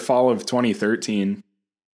was there fall of 2013.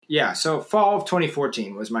 Yeah, so fall of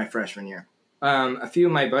 2014 was my freshman year. A few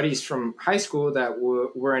of my buddies from high school that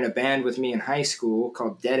were in a band with me in high school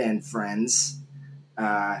called Dead End Friends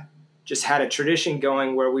just had a tradition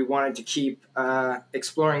going where we wanted to keep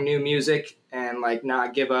exploring new music and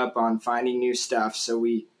not give up on finding new stuff. So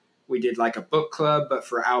we did a book club, but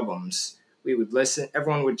for albums. We would listen.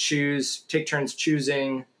 Everyone would take turns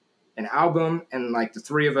choosing an album, and the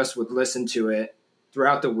three of us would listen to it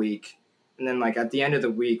throughout the week. And then at the end of the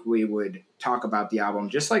week, we would talk about the album,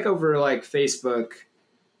 just over Facebook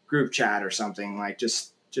group chat or something,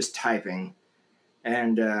 just typing.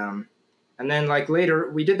 And then later,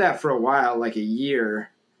 we did that for a while, a year.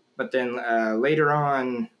 But then later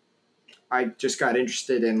on, I just got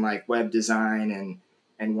interested in like web design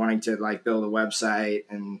and wanting to like build a website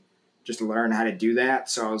and just learn how to do that.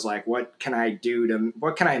 So I was like, what can I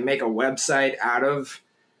make a website out of?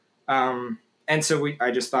 And so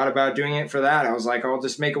I just thought about doing it for that. I was like, I'll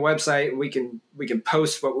just make a website. We can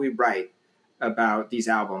post what we write about these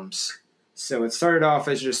albums. So it started off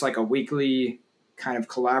as just like a weekly kind of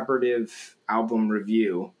collaborative album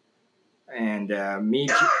review. And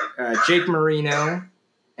Jake Marino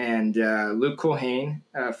and Luke Culhane,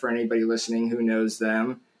 for anybody listening who knows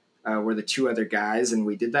them, were the two other guys. And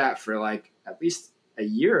we did that for like at least a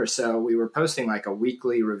year or so. We were posting like a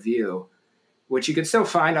weekly review, which you could still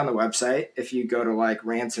find on the website if you go to like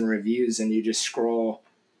rants and reviews and you just scroll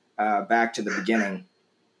back to the beginning.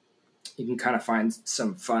 You can kind of find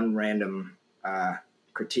some fun random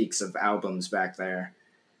critiques of albums back there.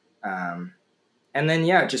 And then,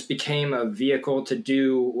 it just became a vehicle to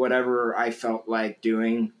do whatever I felt like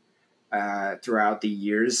doing throughout the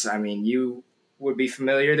years. I mean, you would be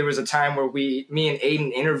familiar. There was a time where me and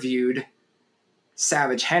Aiden interviewed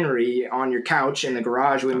Savage Henry on your couch in the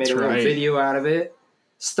garage. We made a little video out of it,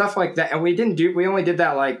 stuff like that. And we only did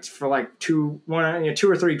that like for like two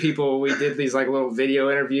or three people. We did these like little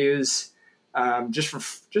video interviews. Just for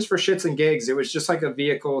shits and gigs. It was just like a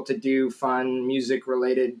vehicle to do fun music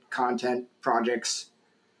related content projects.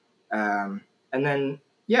 And then,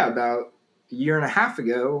 about a year and a half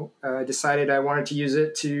ago, I decided I wanted to use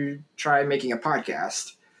it to try making a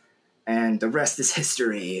podcast, and the rest is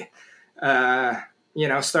history.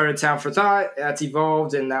 Started Sound for Thought. That's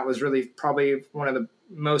evolved. And that was really probably one of the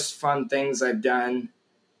most fun things I've done.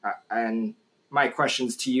 And my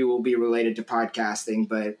questions to you will be related to podcasting,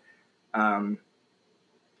 but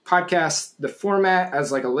podcast, the format,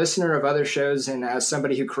 as like a listener of other shows and as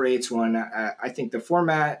somebody who creates one, I think the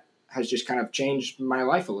format has just kind of changed my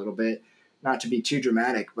life a little bit. Not to be too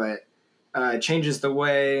dramatic, but it changes the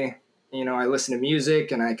way I listen to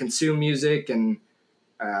music and I consume music, and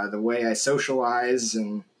the way I socialize,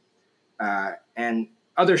 and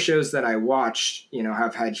other shows that I watch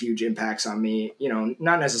have had huge impacts on me,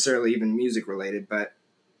 not necessarily even music related, but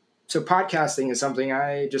so podcasting is something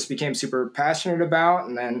I just became super passionate about.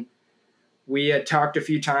 And then we had talked a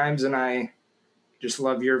few times, and I just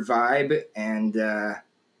love your vibe, and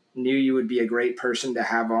knew you would be a great person to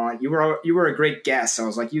have on. You were a great guest. So I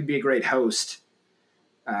was like, you'd be a great host.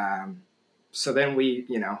 So then we,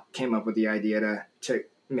 came up with the idea to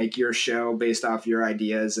make your show based off your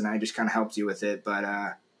ideas, and I just kind of helped you with it.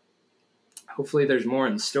 But hopefully there's more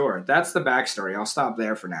in store. That's the backstory. I'll stop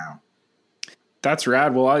there for now. That's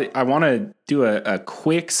rad. Well, I want to do a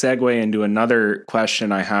quick segue into another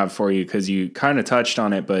question I have for you, because you kind of touched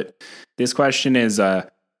on it, but this question is,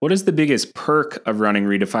 what is the biggest perk of running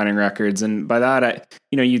Redefining Records? And by that,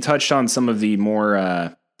 you touched on some of the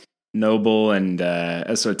more noble and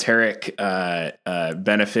esoteric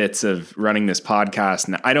benefits of running this podcast.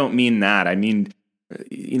 And I don't mean that. I mean,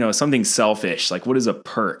 something selfish. Like, what is a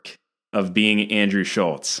perk of being Andrew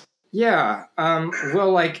Schultz? Yeah.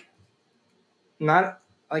 Not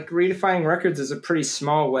like Redefining Records is a pretty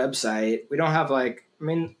small website. We don't have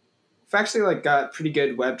we've actually got pretty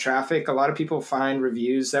good web traffic. A lot of people find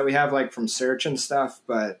reviews that we have from search and stuff,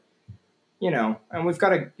 but and we've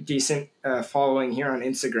got a decent following here on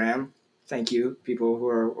Instagram. Thank you, people who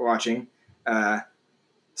are watching.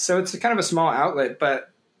 So it's kind of a small outlet,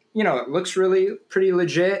 but it looks really pretty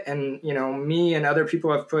legit. And, me and other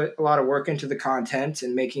people have put a lot of work into the content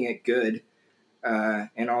and making it good.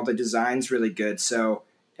 And all the design's really good. So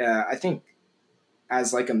I think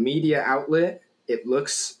as a media outlet, it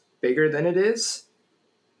looks bigger than it is,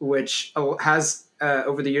 which has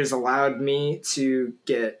over the years allowed me to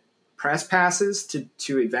get press passes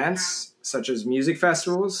to events such as music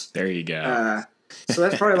festivals. There you go. So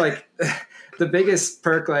that's probably the biggest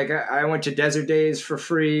perk. I went to Desert Days for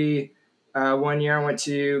free. One year I went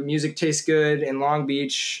to Music Tastes Good in Long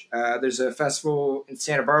Beach. There's a festival in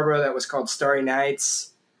Santa Barbara that was called Starry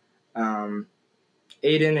Nights. Aiden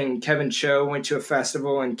and Kevin Cho went to a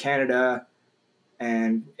festival in Canada.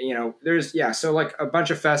 And, so a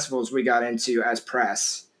bunch of festivals we got into as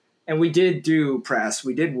press. And we did do press.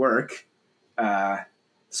 We did work.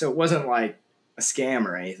 So it wasn't like a scam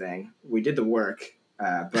or anything. We did the work.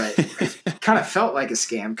 But it kind of felt like a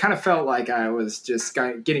scam. Kind of felt like I was just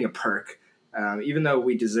getting a perk. Even though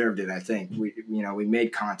we deserved it, I think we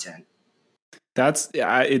made content. That's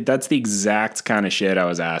the exact kind of shit I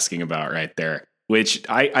was asking about right there, which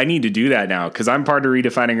I need to do that now, because I'm part of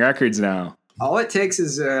Redefining Records now. All it takes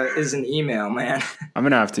is an email, man. I'm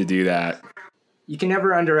going to have to do that. You can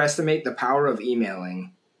never underestimate the power of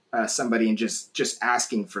emailing somebody and just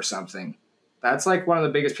asking for something. That's like one of the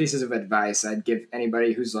biggest pieces of advice I'd give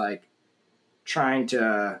anybody who's like trying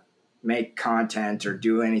to make content or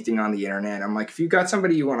do anything on the internet. I'm like, if you got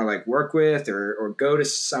somebody you want to like work with or go to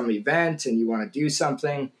some event and you want to do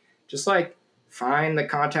something, just like find the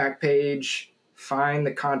contact page, find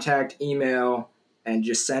the contact email, and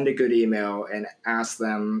just send a good email and ask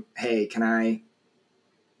them, hey, can I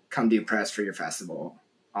come do press for your festival?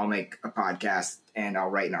 I'll make a podcast and I'll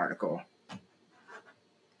write an article.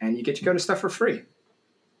 And you get to go to stuff for free.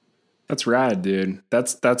 That's rad, dude.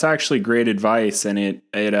 That's actually great advice. And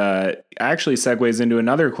it actually segues into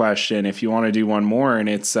another question if you want to do one more. And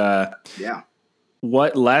it's,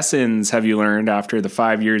 what lessons have you learned after the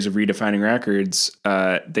 5 years of Redefining Records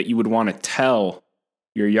that you would want to tell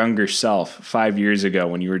your younger self 5 years ago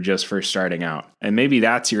when you were just first starting out? And maybe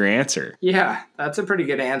that's your answer. Yeah, that's a pretty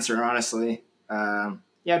good answer, honestly.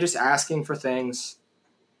 Just asking for things.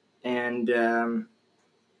 And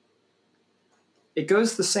it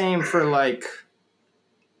goes the same for like,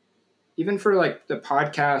 even for like the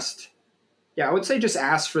podcast. Yeah, I would say just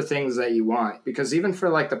ask for things that you want, because even for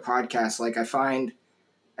like the podcast, like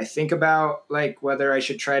I think about like whether I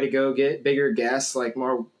should try to go get bigger guests, like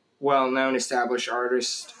more well-known established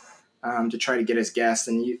artists to try to get as guests.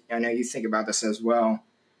 And I know you think about this as well.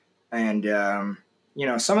 And,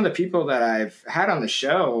 some of the people that I've had on the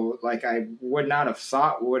show, like I would not have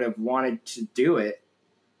thought would have wanted to do it.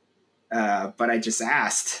 But I just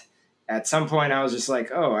asked. At some point I was just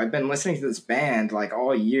like, oh, I've been listening to this band like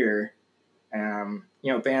all year.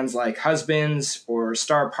 Bands like Husbands or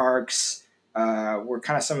Star Parks were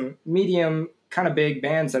kind of some medium, kind of big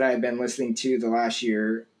bands that I had been listening to the last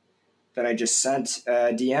year that I just sent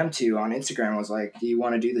a DM to on Instagram. I was like, do you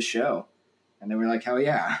want to do the show? And they were like, hell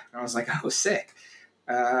yeah. And I was like, oh, sick.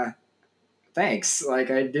 Thanks.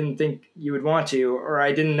 Like, I didn't think you would want to, or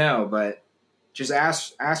I didn't know, but just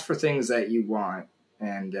ask for things that you want.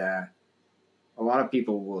 And a lot of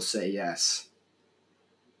people will say yes.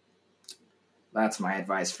 That's my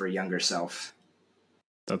advice for younger self.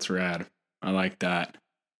 That's rad. I like that.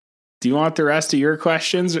 Do you want the rest of your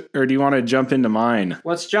questions, or do you want to jump into mine?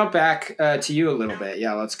 Let's jump back to you a little bit.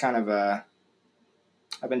 Yeah, let's kind of.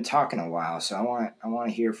 I've been talking a while, so I want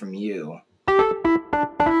to hear from you.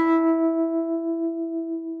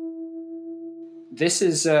 This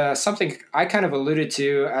is something I kind of alluded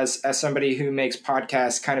to as somebody who makes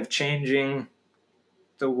podcasts, kind of changing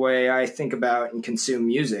the way I think about and consume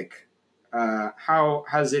music. How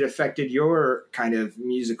has it affected your kind of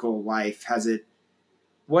musical life?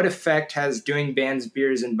 What effect has doing Bands,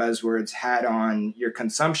 Beers, and Buzzwords had on your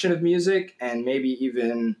consumption of music, and maybe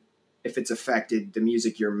even if it's affected the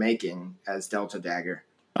music you're making as Delta Dagger?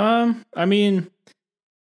 I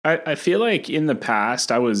feel like in the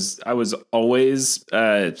past I was always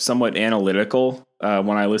somewhat analytical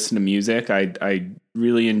when I listen to music. I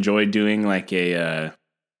really enjoyed doing like an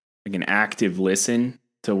active listen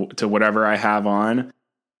to whatever I have on.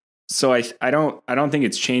 So I don't think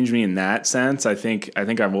it's changed me in that sense. I think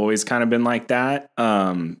I've always kind of been like that.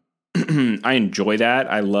 I enjoy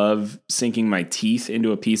that. I love sinking my teeth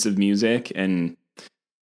into a piece of music and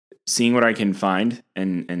seeing what I can find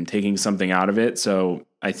and taking something out of it. So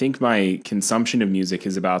I think my consumption of music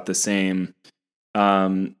is about the same.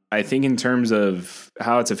 I think in terms of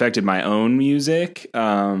how it's affected my own music,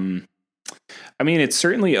 it's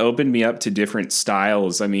certainly opened me up to different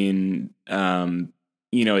styles.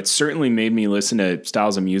 It's certainly made me listen to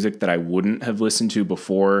styles of music that I wouldn't have listened to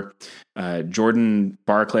before. Jordan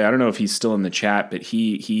Barclay, I don't know if he's still in the chat, but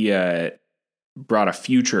he brought a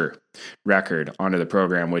Future record onto the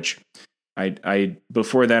program, which I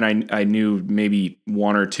before then I knew maybe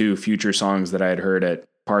one or two Future songs that I had heard at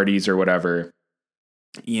parties or whatever.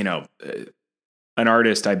 An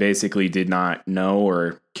artist I basically did not know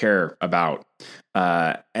or care about.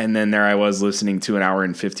 And then there I was listening to an hour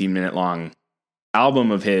and 15-minute long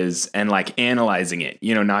album of his and like analyzing it,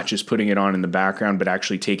 not just putting it on in the background, but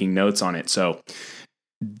actually taking notes on it. So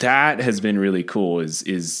that has been really cool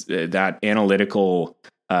is that analytical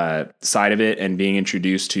side of it, and being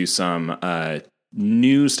introduced to some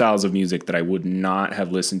new styles of music that I would not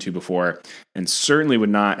have listened to before, and certainly would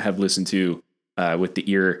not have listened to with the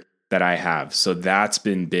ear that I have. So that's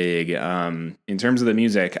been big. In terms of the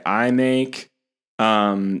music I make,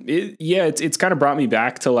 it's kind of brought me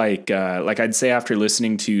back to like I'd say after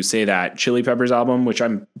listening to, say, that Chili Peppers album, which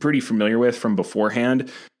I'm pretty familiar with from beforehand,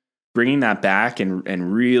 bringing that back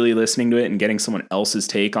and really listening to it and getting someone else's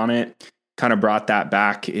take on it kind of brought that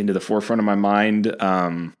back into the forefront of my mind.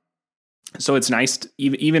 So it's nice,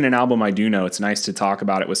 even an album I do know, it's nice to talk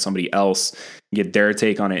about it with somebody else, get their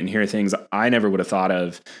take on it, and hear things I never would have thought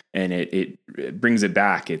of, and it brings it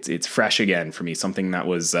back. It's fresh again for me. Something that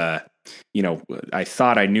was, I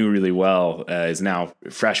thought I knew really well is now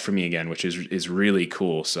fresh for me again, which is really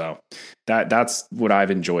cool. So that's what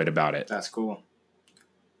I've enjoyed about it. That's cool.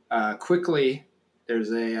 Quickly,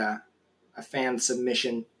 there's a fan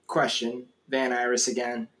submission question. Van Iris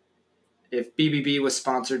again. If BBB was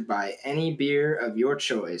sponsored by any beer of your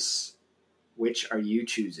choice, which are you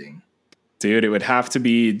choosing? Dude, it would have to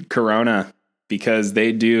be Corona, because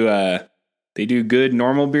they do good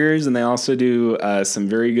normal beers, and they also do some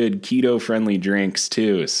very good keto-friendly drinks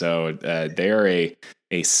too. So they are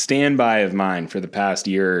a standby of mine for the past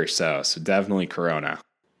year or so. So definitely Corona.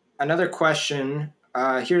 Another question.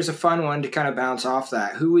 Here's a fun one to kind of bounce off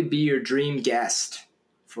that. Who would be your dream guest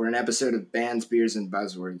for an episode of Bands, Beers, and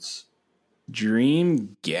Buzzwords?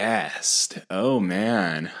 Dream guest. Oh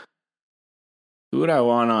man, who would I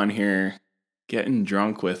want on here? Getting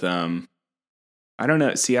drunk with them. I don't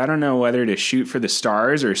know. See, I don't know whether to shoot for the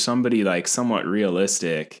stars or somebody like somewhat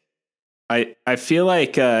realistic. I feel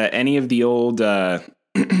like any of the old,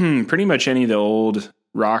 pretty much any of the old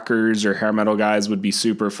rockers or hair metal guys would be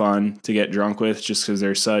super fun to get drunk with, just because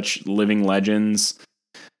they're such living legends.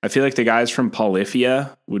 I feel like the guys from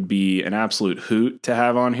Polyphia would be an absolute hoot to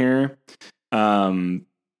have on here.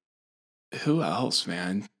 Who else,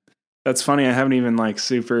 man? That's funny. I haven't even like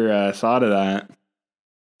super thought of that.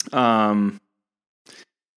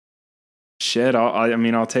 Shit.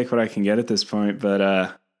 I'll take what I can get at this point,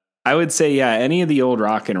 but I would say, yeah, any of the old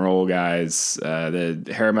rock and roll guys,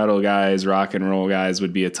 the hair metal guys, rock and roll guys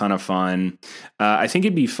would be a ton of fun. I think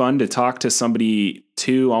it'd be fun to talk to somebody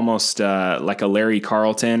too, almost like a Larry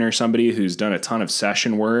Carlton or somebody who's done a ton of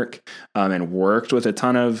session work and worked with a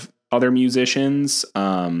ton of other musicians,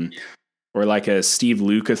 or like a Steve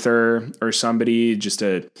Lukather or somebody.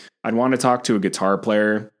 I'd want to talk to a guitar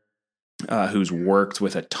player who's worked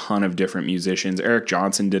with a ton of different musicians. Eric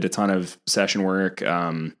Johnson did a ton of session work.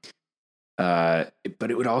 But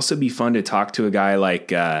it would also be fun to talk to a guy like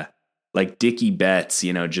Dickie Betts,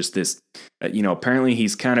 just this, apparently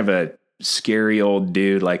he's kind of a scary old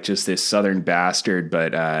dude, like just this Southern bastard.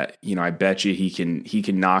 But, I bet you he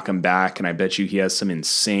can knock him back. And I bet you he has some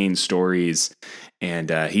insane stories,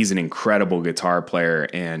 and he's an incredible guitar player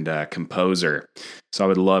and composer. So I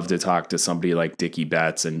would love to talk to somebody like Dickie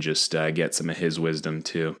Betts and just get some of his wisdom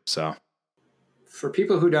too. So for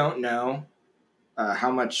people who don't know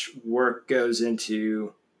how much work goes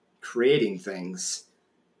into creating things,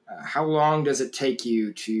 how long does it take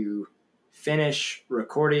you to finish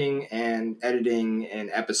recording and editing an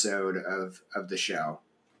episode of the show?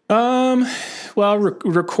 Well,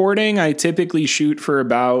 recording, I typically shoot for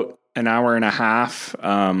about an hour and a half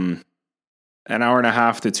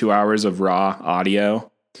to 2 hours of raw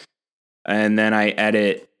audio. And then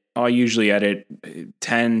I'll usually edit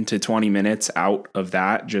 10 to 20 minutes out of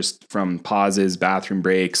that, just from pauses, bathroom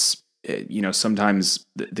breaks. Sometimes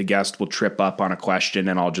the guest will trip up on a question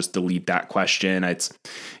and I'll just delete that question.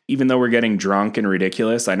 Even though we're getting drunk and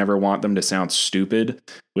ridiculous, I never want them to sound stupid,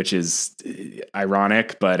 which is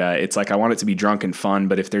ironic, but it's like I want it to be drunk and fun.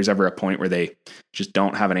 But if there's ever a point where they just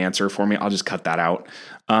don't have an answer for me, I'll just cut that out.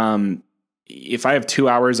 If I have 2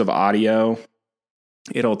 hours of audio,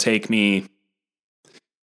 it'll take me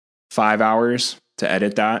 5 hours to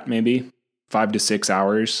edit that, maybe 5 to 6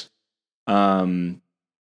 hours.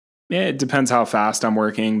 It depends how fast I'm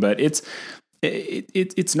working, but it's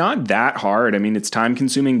not that hard. I mean, it's time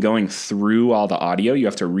consuming going through all the audio. You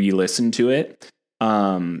have to re-listen to it.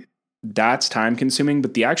 That's time consuming,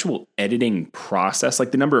 but the actual editing process,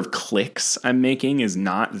 like the number of clicks I'm making, is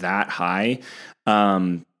not that high.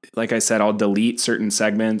 Like I said, I'll delete certain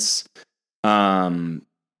segments.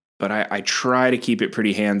 But I try to keep it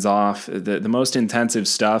pretty hands off. The most intensive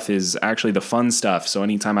stuff is actually the fun stuff. So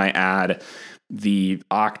anytime I add the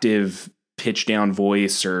octave pitch down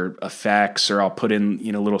voice or effects, or I'll put in,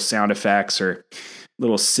 little sound effects or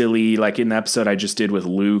little silly, like in the episode I just did with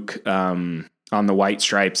Luke, on the White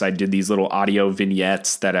Stripes, I did these little audio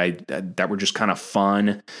vignettes that were just kind of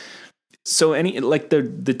fun. So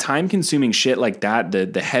the time consuming shit like that,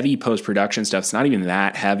 the heavy post-production stuff, it's not even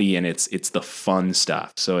that heavy, and it's the fun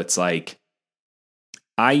stuff. So it's like,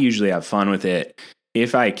 I usually have fun with it.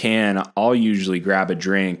 If I can, I'll usually grab a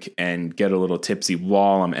drink and get a little tipsy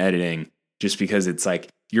while I'm editing, just because it's like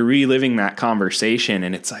you're reliving that conversation,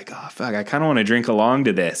 and it's like, oh fuck, I kind of want to drink along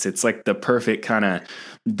to this. It's like the perfect kind of,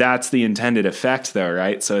 that's the intended effect though,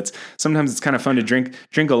 right? So sometimes it's kind of fun to drink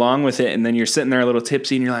along with it, and then you're sitting there a little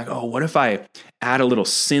tipsy and you're like, oh, what if I add a little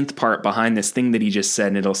synth part behind this thing that he just said,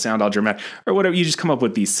 and it'll sound all dramatic or whatever. You just come up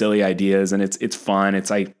with these silly ideas, and it's fun.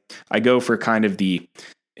 It's I go for kind of the,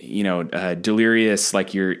 delirious,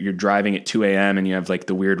 like you're driving at 2 a.m. and you have like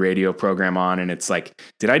the weird radio program on, and it's like,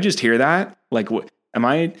 did I just hear that? Like, what am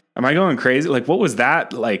I going crazy? Like, what was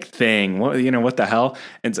that like thing? What the hell?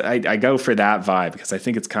 And so I go for that vibe because I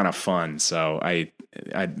think it's kind of fun. So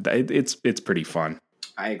it's pretty fun.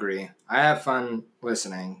 I agree. I have fun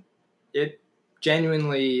listening. It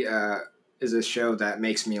genuinely is a show that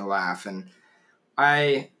makes me laugh, and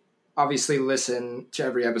I obviously listen to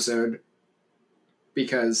every episode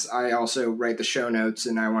because I also write the show notes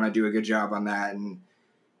and I want to do a good job on that. And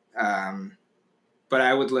but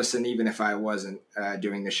I would listen even if I wasn't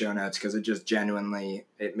doing the show notes because it just genuinely,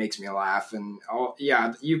 it makes me laugh. And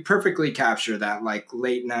you perfectly capture that, like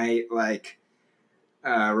late night, like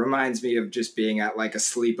reminds me of just being at like a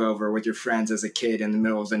sleepover with your friends as a kid in the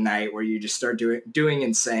middle of the night where you just start doing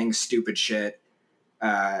and saying stupid shit.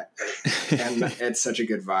 And it's such a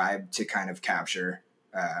good vibe to kind of capture.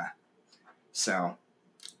 So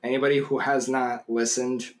anybody who has not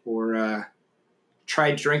listened or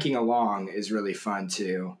tried drinking along is really fun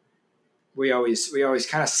too. We always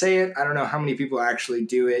kind of say it. I don't know how many people actually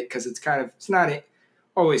do it because it's not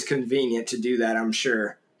always convenient to do that, I'm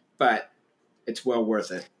sure, but it's well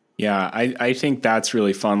worth it. Yeah, I think that's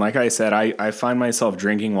really fun. Like I said, I find myself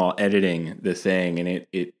drinking while editing the thing, and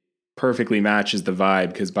it perfectly matches the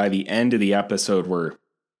vibe because by the end of the episode, we're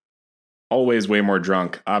always way more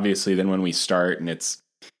drunk, obviously, than when we start, and it's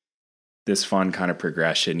this fun kind of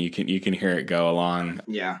progression. You can hear it go along.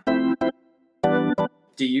 Yeah.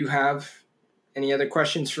 Do you have any other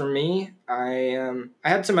questions for me? I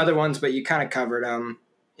had some other ones, but you kind of covered them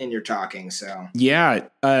in your talking. So yeah.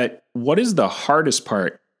 What is the hardest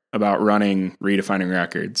part about running Redefining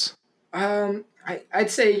Records? I'd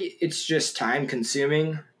say it's just time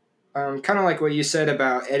consuming. Kind of like what you said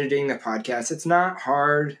about editing the podcast. It's not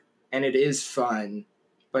hard and it is fun,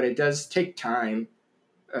 but it does take time.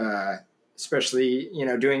 Especially,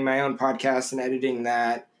 doing my own podcast and editing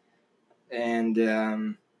that, and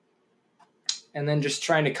then just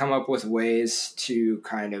trying to come up with ways to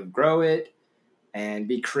kind of grow it and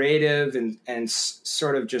be creative and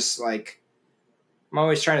sort of just like, I'm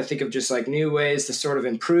always trying to think of just like new ways to sort of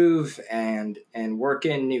improve and work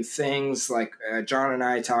in new things. Like John and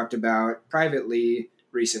I talked about privately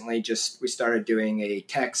recently, we started doing a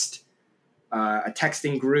texting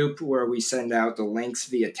group where we send out the links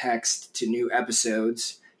via text to new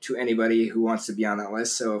episodes to anybody who wants to be on that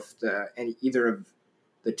list. So if either of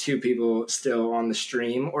the two people still on the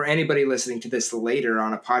stream or anybody listening to this later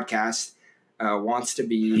on a podcast wants to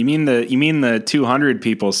be, you mean the 200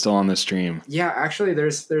 people still on the stream? Yeah, actually,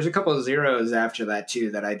 there's a couple of zeros after that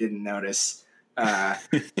too that I didn't notice.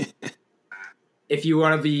 If you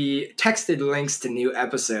want to be texted links to new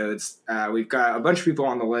episodes, we've got a bunch of people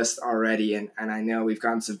on the list already, and I know we've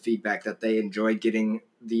gotten some feedback that they enjoyed getting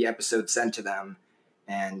the episode sent to them.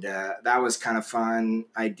 And that was kind of fun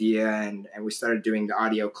idea, and we started doing the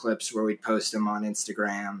audio clips where we'd post them on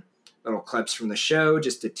Instagram, little clips from the show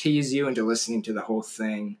just to tease you into listening to the whole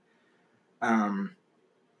thing. And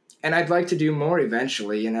I'd like to do more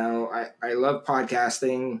eventually. I love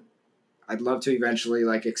podcasting. I'd love to eventually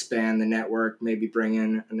like expand the network, maybe bring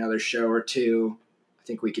in another show or two. I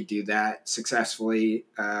think we could do that successfully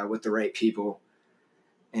with the right people.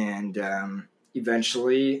 And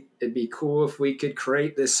eventually it'd be cool if we could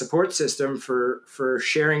create this support system for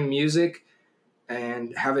sharing music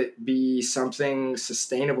and have it be something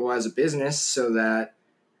sustainable as a business so that,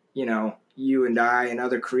 you and I and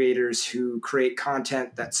other creators who create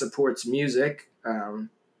content that supports music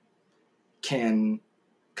can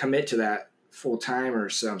commit to that full time or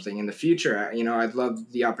something in the future. I'd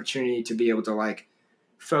love the opportunity to be able to like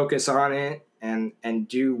focus on it and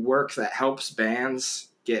do work that helps bands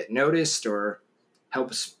get noticed or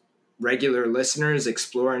helps regular listeners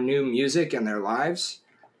explore new music in their lives.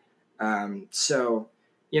 So,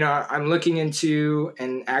 I'm looking into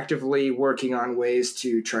and actively working on ways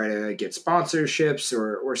to try to get sponsorships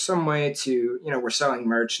or some way to, we're selling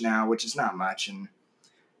merch now, which is not much. And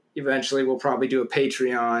eventually we'll probably do a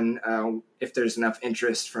Patreon if there's enough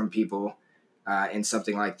interest from people in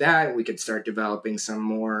something like that. We could start developing some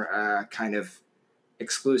more kind of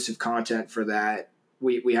exclusive content for that.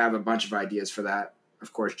 We have a bunch of ideas for that.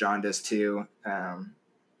 Of course, John does too.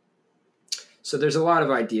 So there's a lot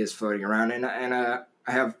of ideas floating around, and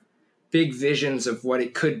I have big visions of what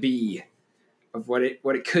it could be,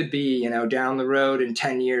 down the road in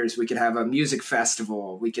 10 years. We could have a music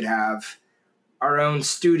festival. We could have our own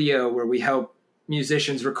studio where we help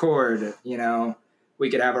musicians record. We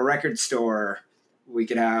could have a record store. we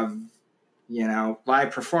could have,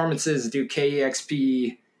 live performances, do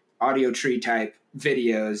KEXP audio tree type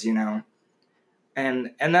videos,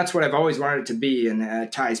 and that's what I've always wanted it to be. And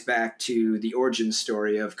it ties back to the origin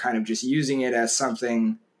story of kind of just using it as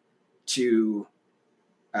something to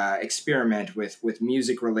experiment with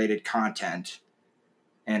music related content.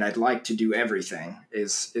 And I'd like to do everything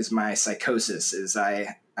is my psychosis. Is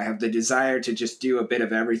I have the desire to just do a bit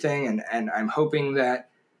of everything, and I'm hoping that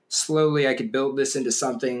slowly I could build this into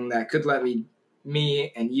something that could let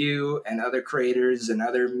me and you and other creators and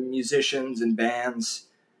other musicians and bands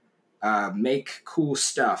make cool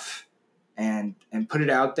stuff and put it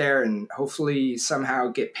out there, and hopefully somehow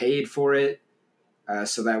get paid for it,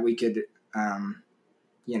 so that we could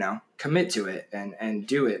commit to it and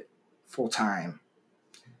do it full time.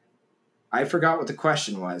 I forgot what the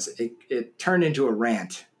question was. It turned into a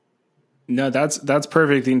rant. No, that's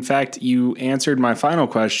perfect. In fact, you answered my final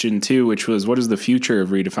question too, which was, what does the future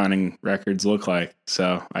of Redefining Records look like?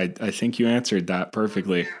 So I think you answered that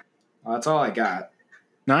perfectly. Well, that's all I got.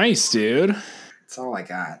 Nice, dude. That's all I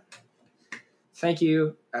got. Thank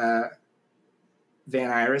you, Van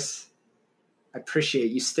Iris. I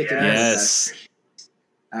appreciate you sticking in with us.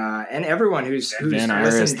 And everyone who's Van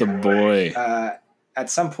Iris, the boy. At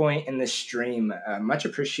some point in this stream, much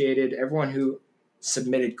appreciated. Everyone who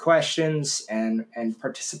submitted questions and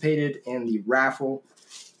participated in the raffle.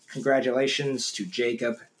 Congratulations to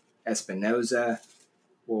Jacob Espinoza.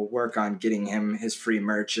 We'll work on getting him his free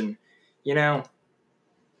merch. And,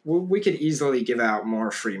 we could easily give out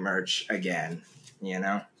more free merch again,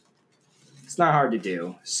 It's not hard to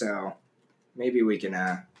do. So maybe we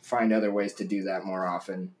can find other ways to do that more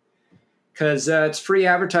often. Because it's free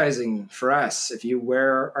advertising for us if you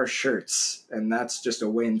wear our shirts, and that's just a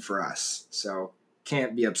win for us. So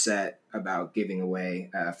can't be upset about giving away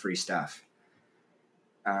free stuff.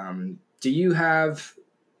 Do you have...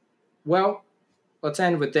 Well, let's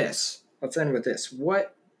end with this.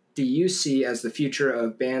 What do you see as the future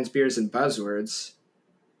of Bands, Beers, and Buzzwords?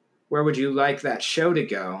 Where would you like that show to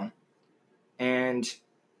go? And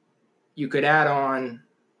you could add on...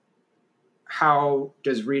 How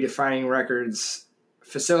does Redefining Records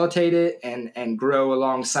facilitate it and grow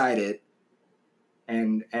alongside it?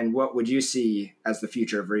 And what would you see as the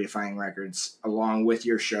future of Redefining Records along with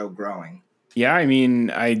your show growing? Yeah, I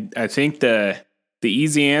mean, I think the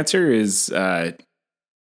easy answer is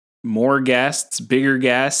more guests, bigger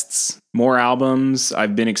guests, more albums.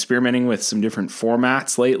 I've been experimenting with some different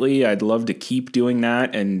formats lately. I'd love to keep doing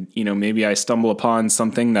that. And, maybe I stumble upon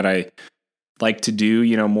something that I like to do,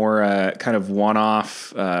 more kind of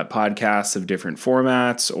one-off podcasts of different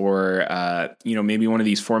formats, or maybe one of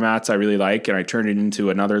these formats I really like and I turn it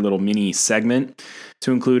into another little mini segment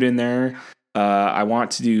to include in there. I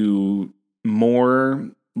want to do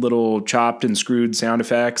more little chopped and screwed sound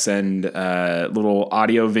effects and little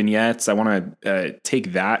audio vignettes. I want to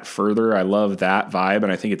take that further. I love that vibe,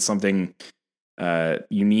 and I think it's something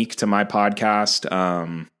unique to my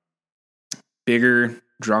podcast. Bigger,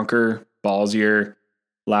 drunker, ballsier,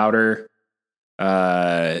 louder,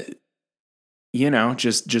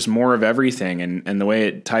 just more of everything. And the way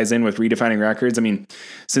it ties in with Redefining Records. I mean,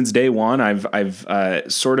 since day one, I've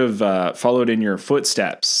sort of followed in your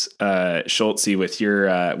footsteps, Schultzy, with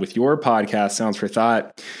your podcast, Sounds for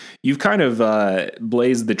Thought. You've kind of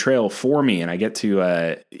blazed the trail for me, and I get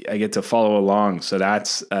to follow along. So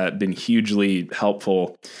that's been hugely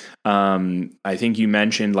helpful. I think you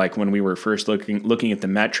mentioned, like, when we were first looking at the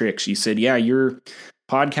metrics, you said, yeah, your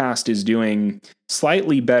podcast is doing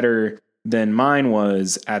slightly better than mine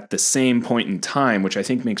was at the same point in time, which I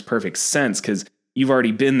think makes perfect sense because you've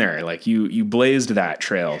already been there. Like you blazed that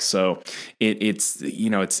trail. So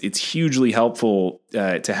it's hugely helpful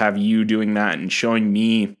to have you doing that and showing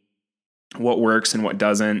me what works and what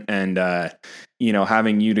doesn't. And,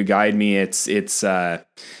 having you to guide me, so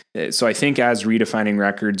I think as Redefining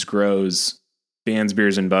Records grows, Bands,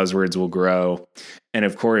 Beers, and Buzzwords will grow. And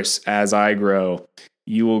of course, as I grow,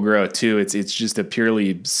 you will grow too. It's just a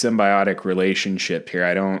purely symbiotic relationship here.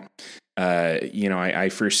 I don't, I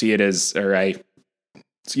foresee it as, I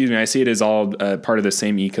see it as all part of the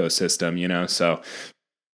same ecosystem, so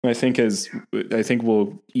I think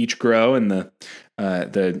we'll each grow, and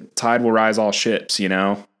the tide will rise all ships,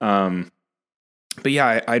 but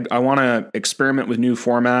yeah, I want to experiment with new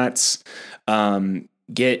formats,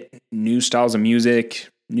 get new styles of music,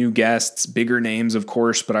 new guests, bigger names, of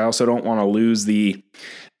course, but I also don't want to lose the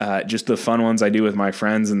just the fun ones I do with my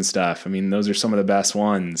friends and stuff. I mean, those are some of the best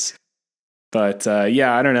ones. But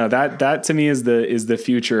yeah, I don't know. That to me is the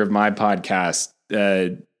future of my podcast.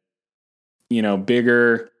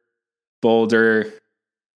 Bigger, bolder,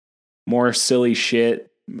 more silly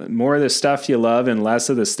shit, more of the stuff you love and less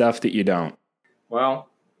of the stuff that you don't. Well,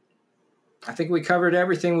 I think we covered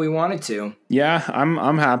everything we wanted to. Yeah,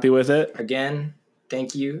 I'm happy with it. Again,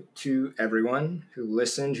 thank you to everyone who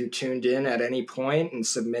listened, who tuned in at any point and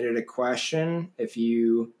submitted a question. If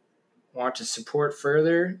you want to support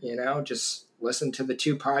further, just listen to the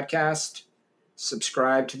 2 podcasts,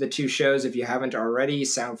 subscribe to the 2 shows if you haven't already,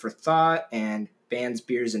 Sound for Thought and Bands,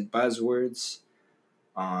 Beers, and Buzzwords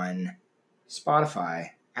on Spotify,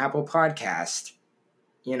 Apple Podcast.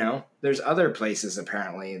 There's other places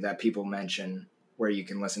apparently that people mention where you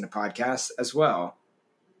can listen to podcasts as well.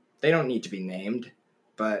 They don't need to be named,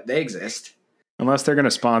 but they exist. Unless they're going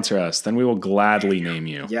to sponsor us, then we will gladly name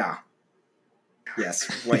you. Yeah.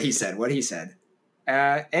 Yes, what he said.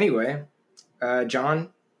 Anyway,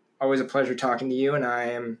 John, always a pleasure talking to you, and I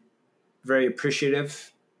am very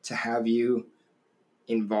appreciative to have you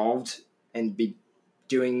involved and be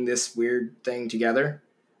doing this weird thing together.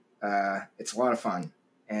 It's a lot of fun.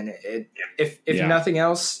 And if nothing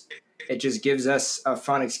else, it just gives us a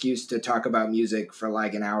fun excuse to talk about music for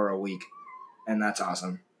like an hour a week. And that's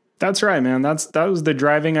awesome. That's right, man. That was the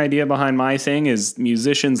driving idea behind my thing is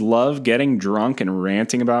musicians love getting drunk and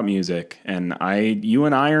ranting about music. And you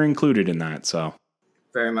and I are included in that. So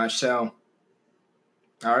very much so.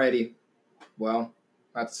 Alrighty. Well,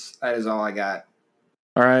 that is all I got.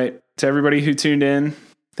 All right. To everybody who tuned in,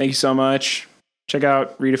 thank you so much. Check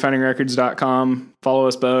out redefiningrecords.com. Follow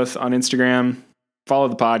us both on Instagram. Follow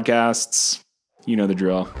the podcasts. You know the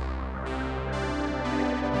drill.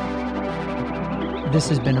 This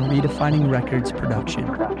has been a Redefining Records production.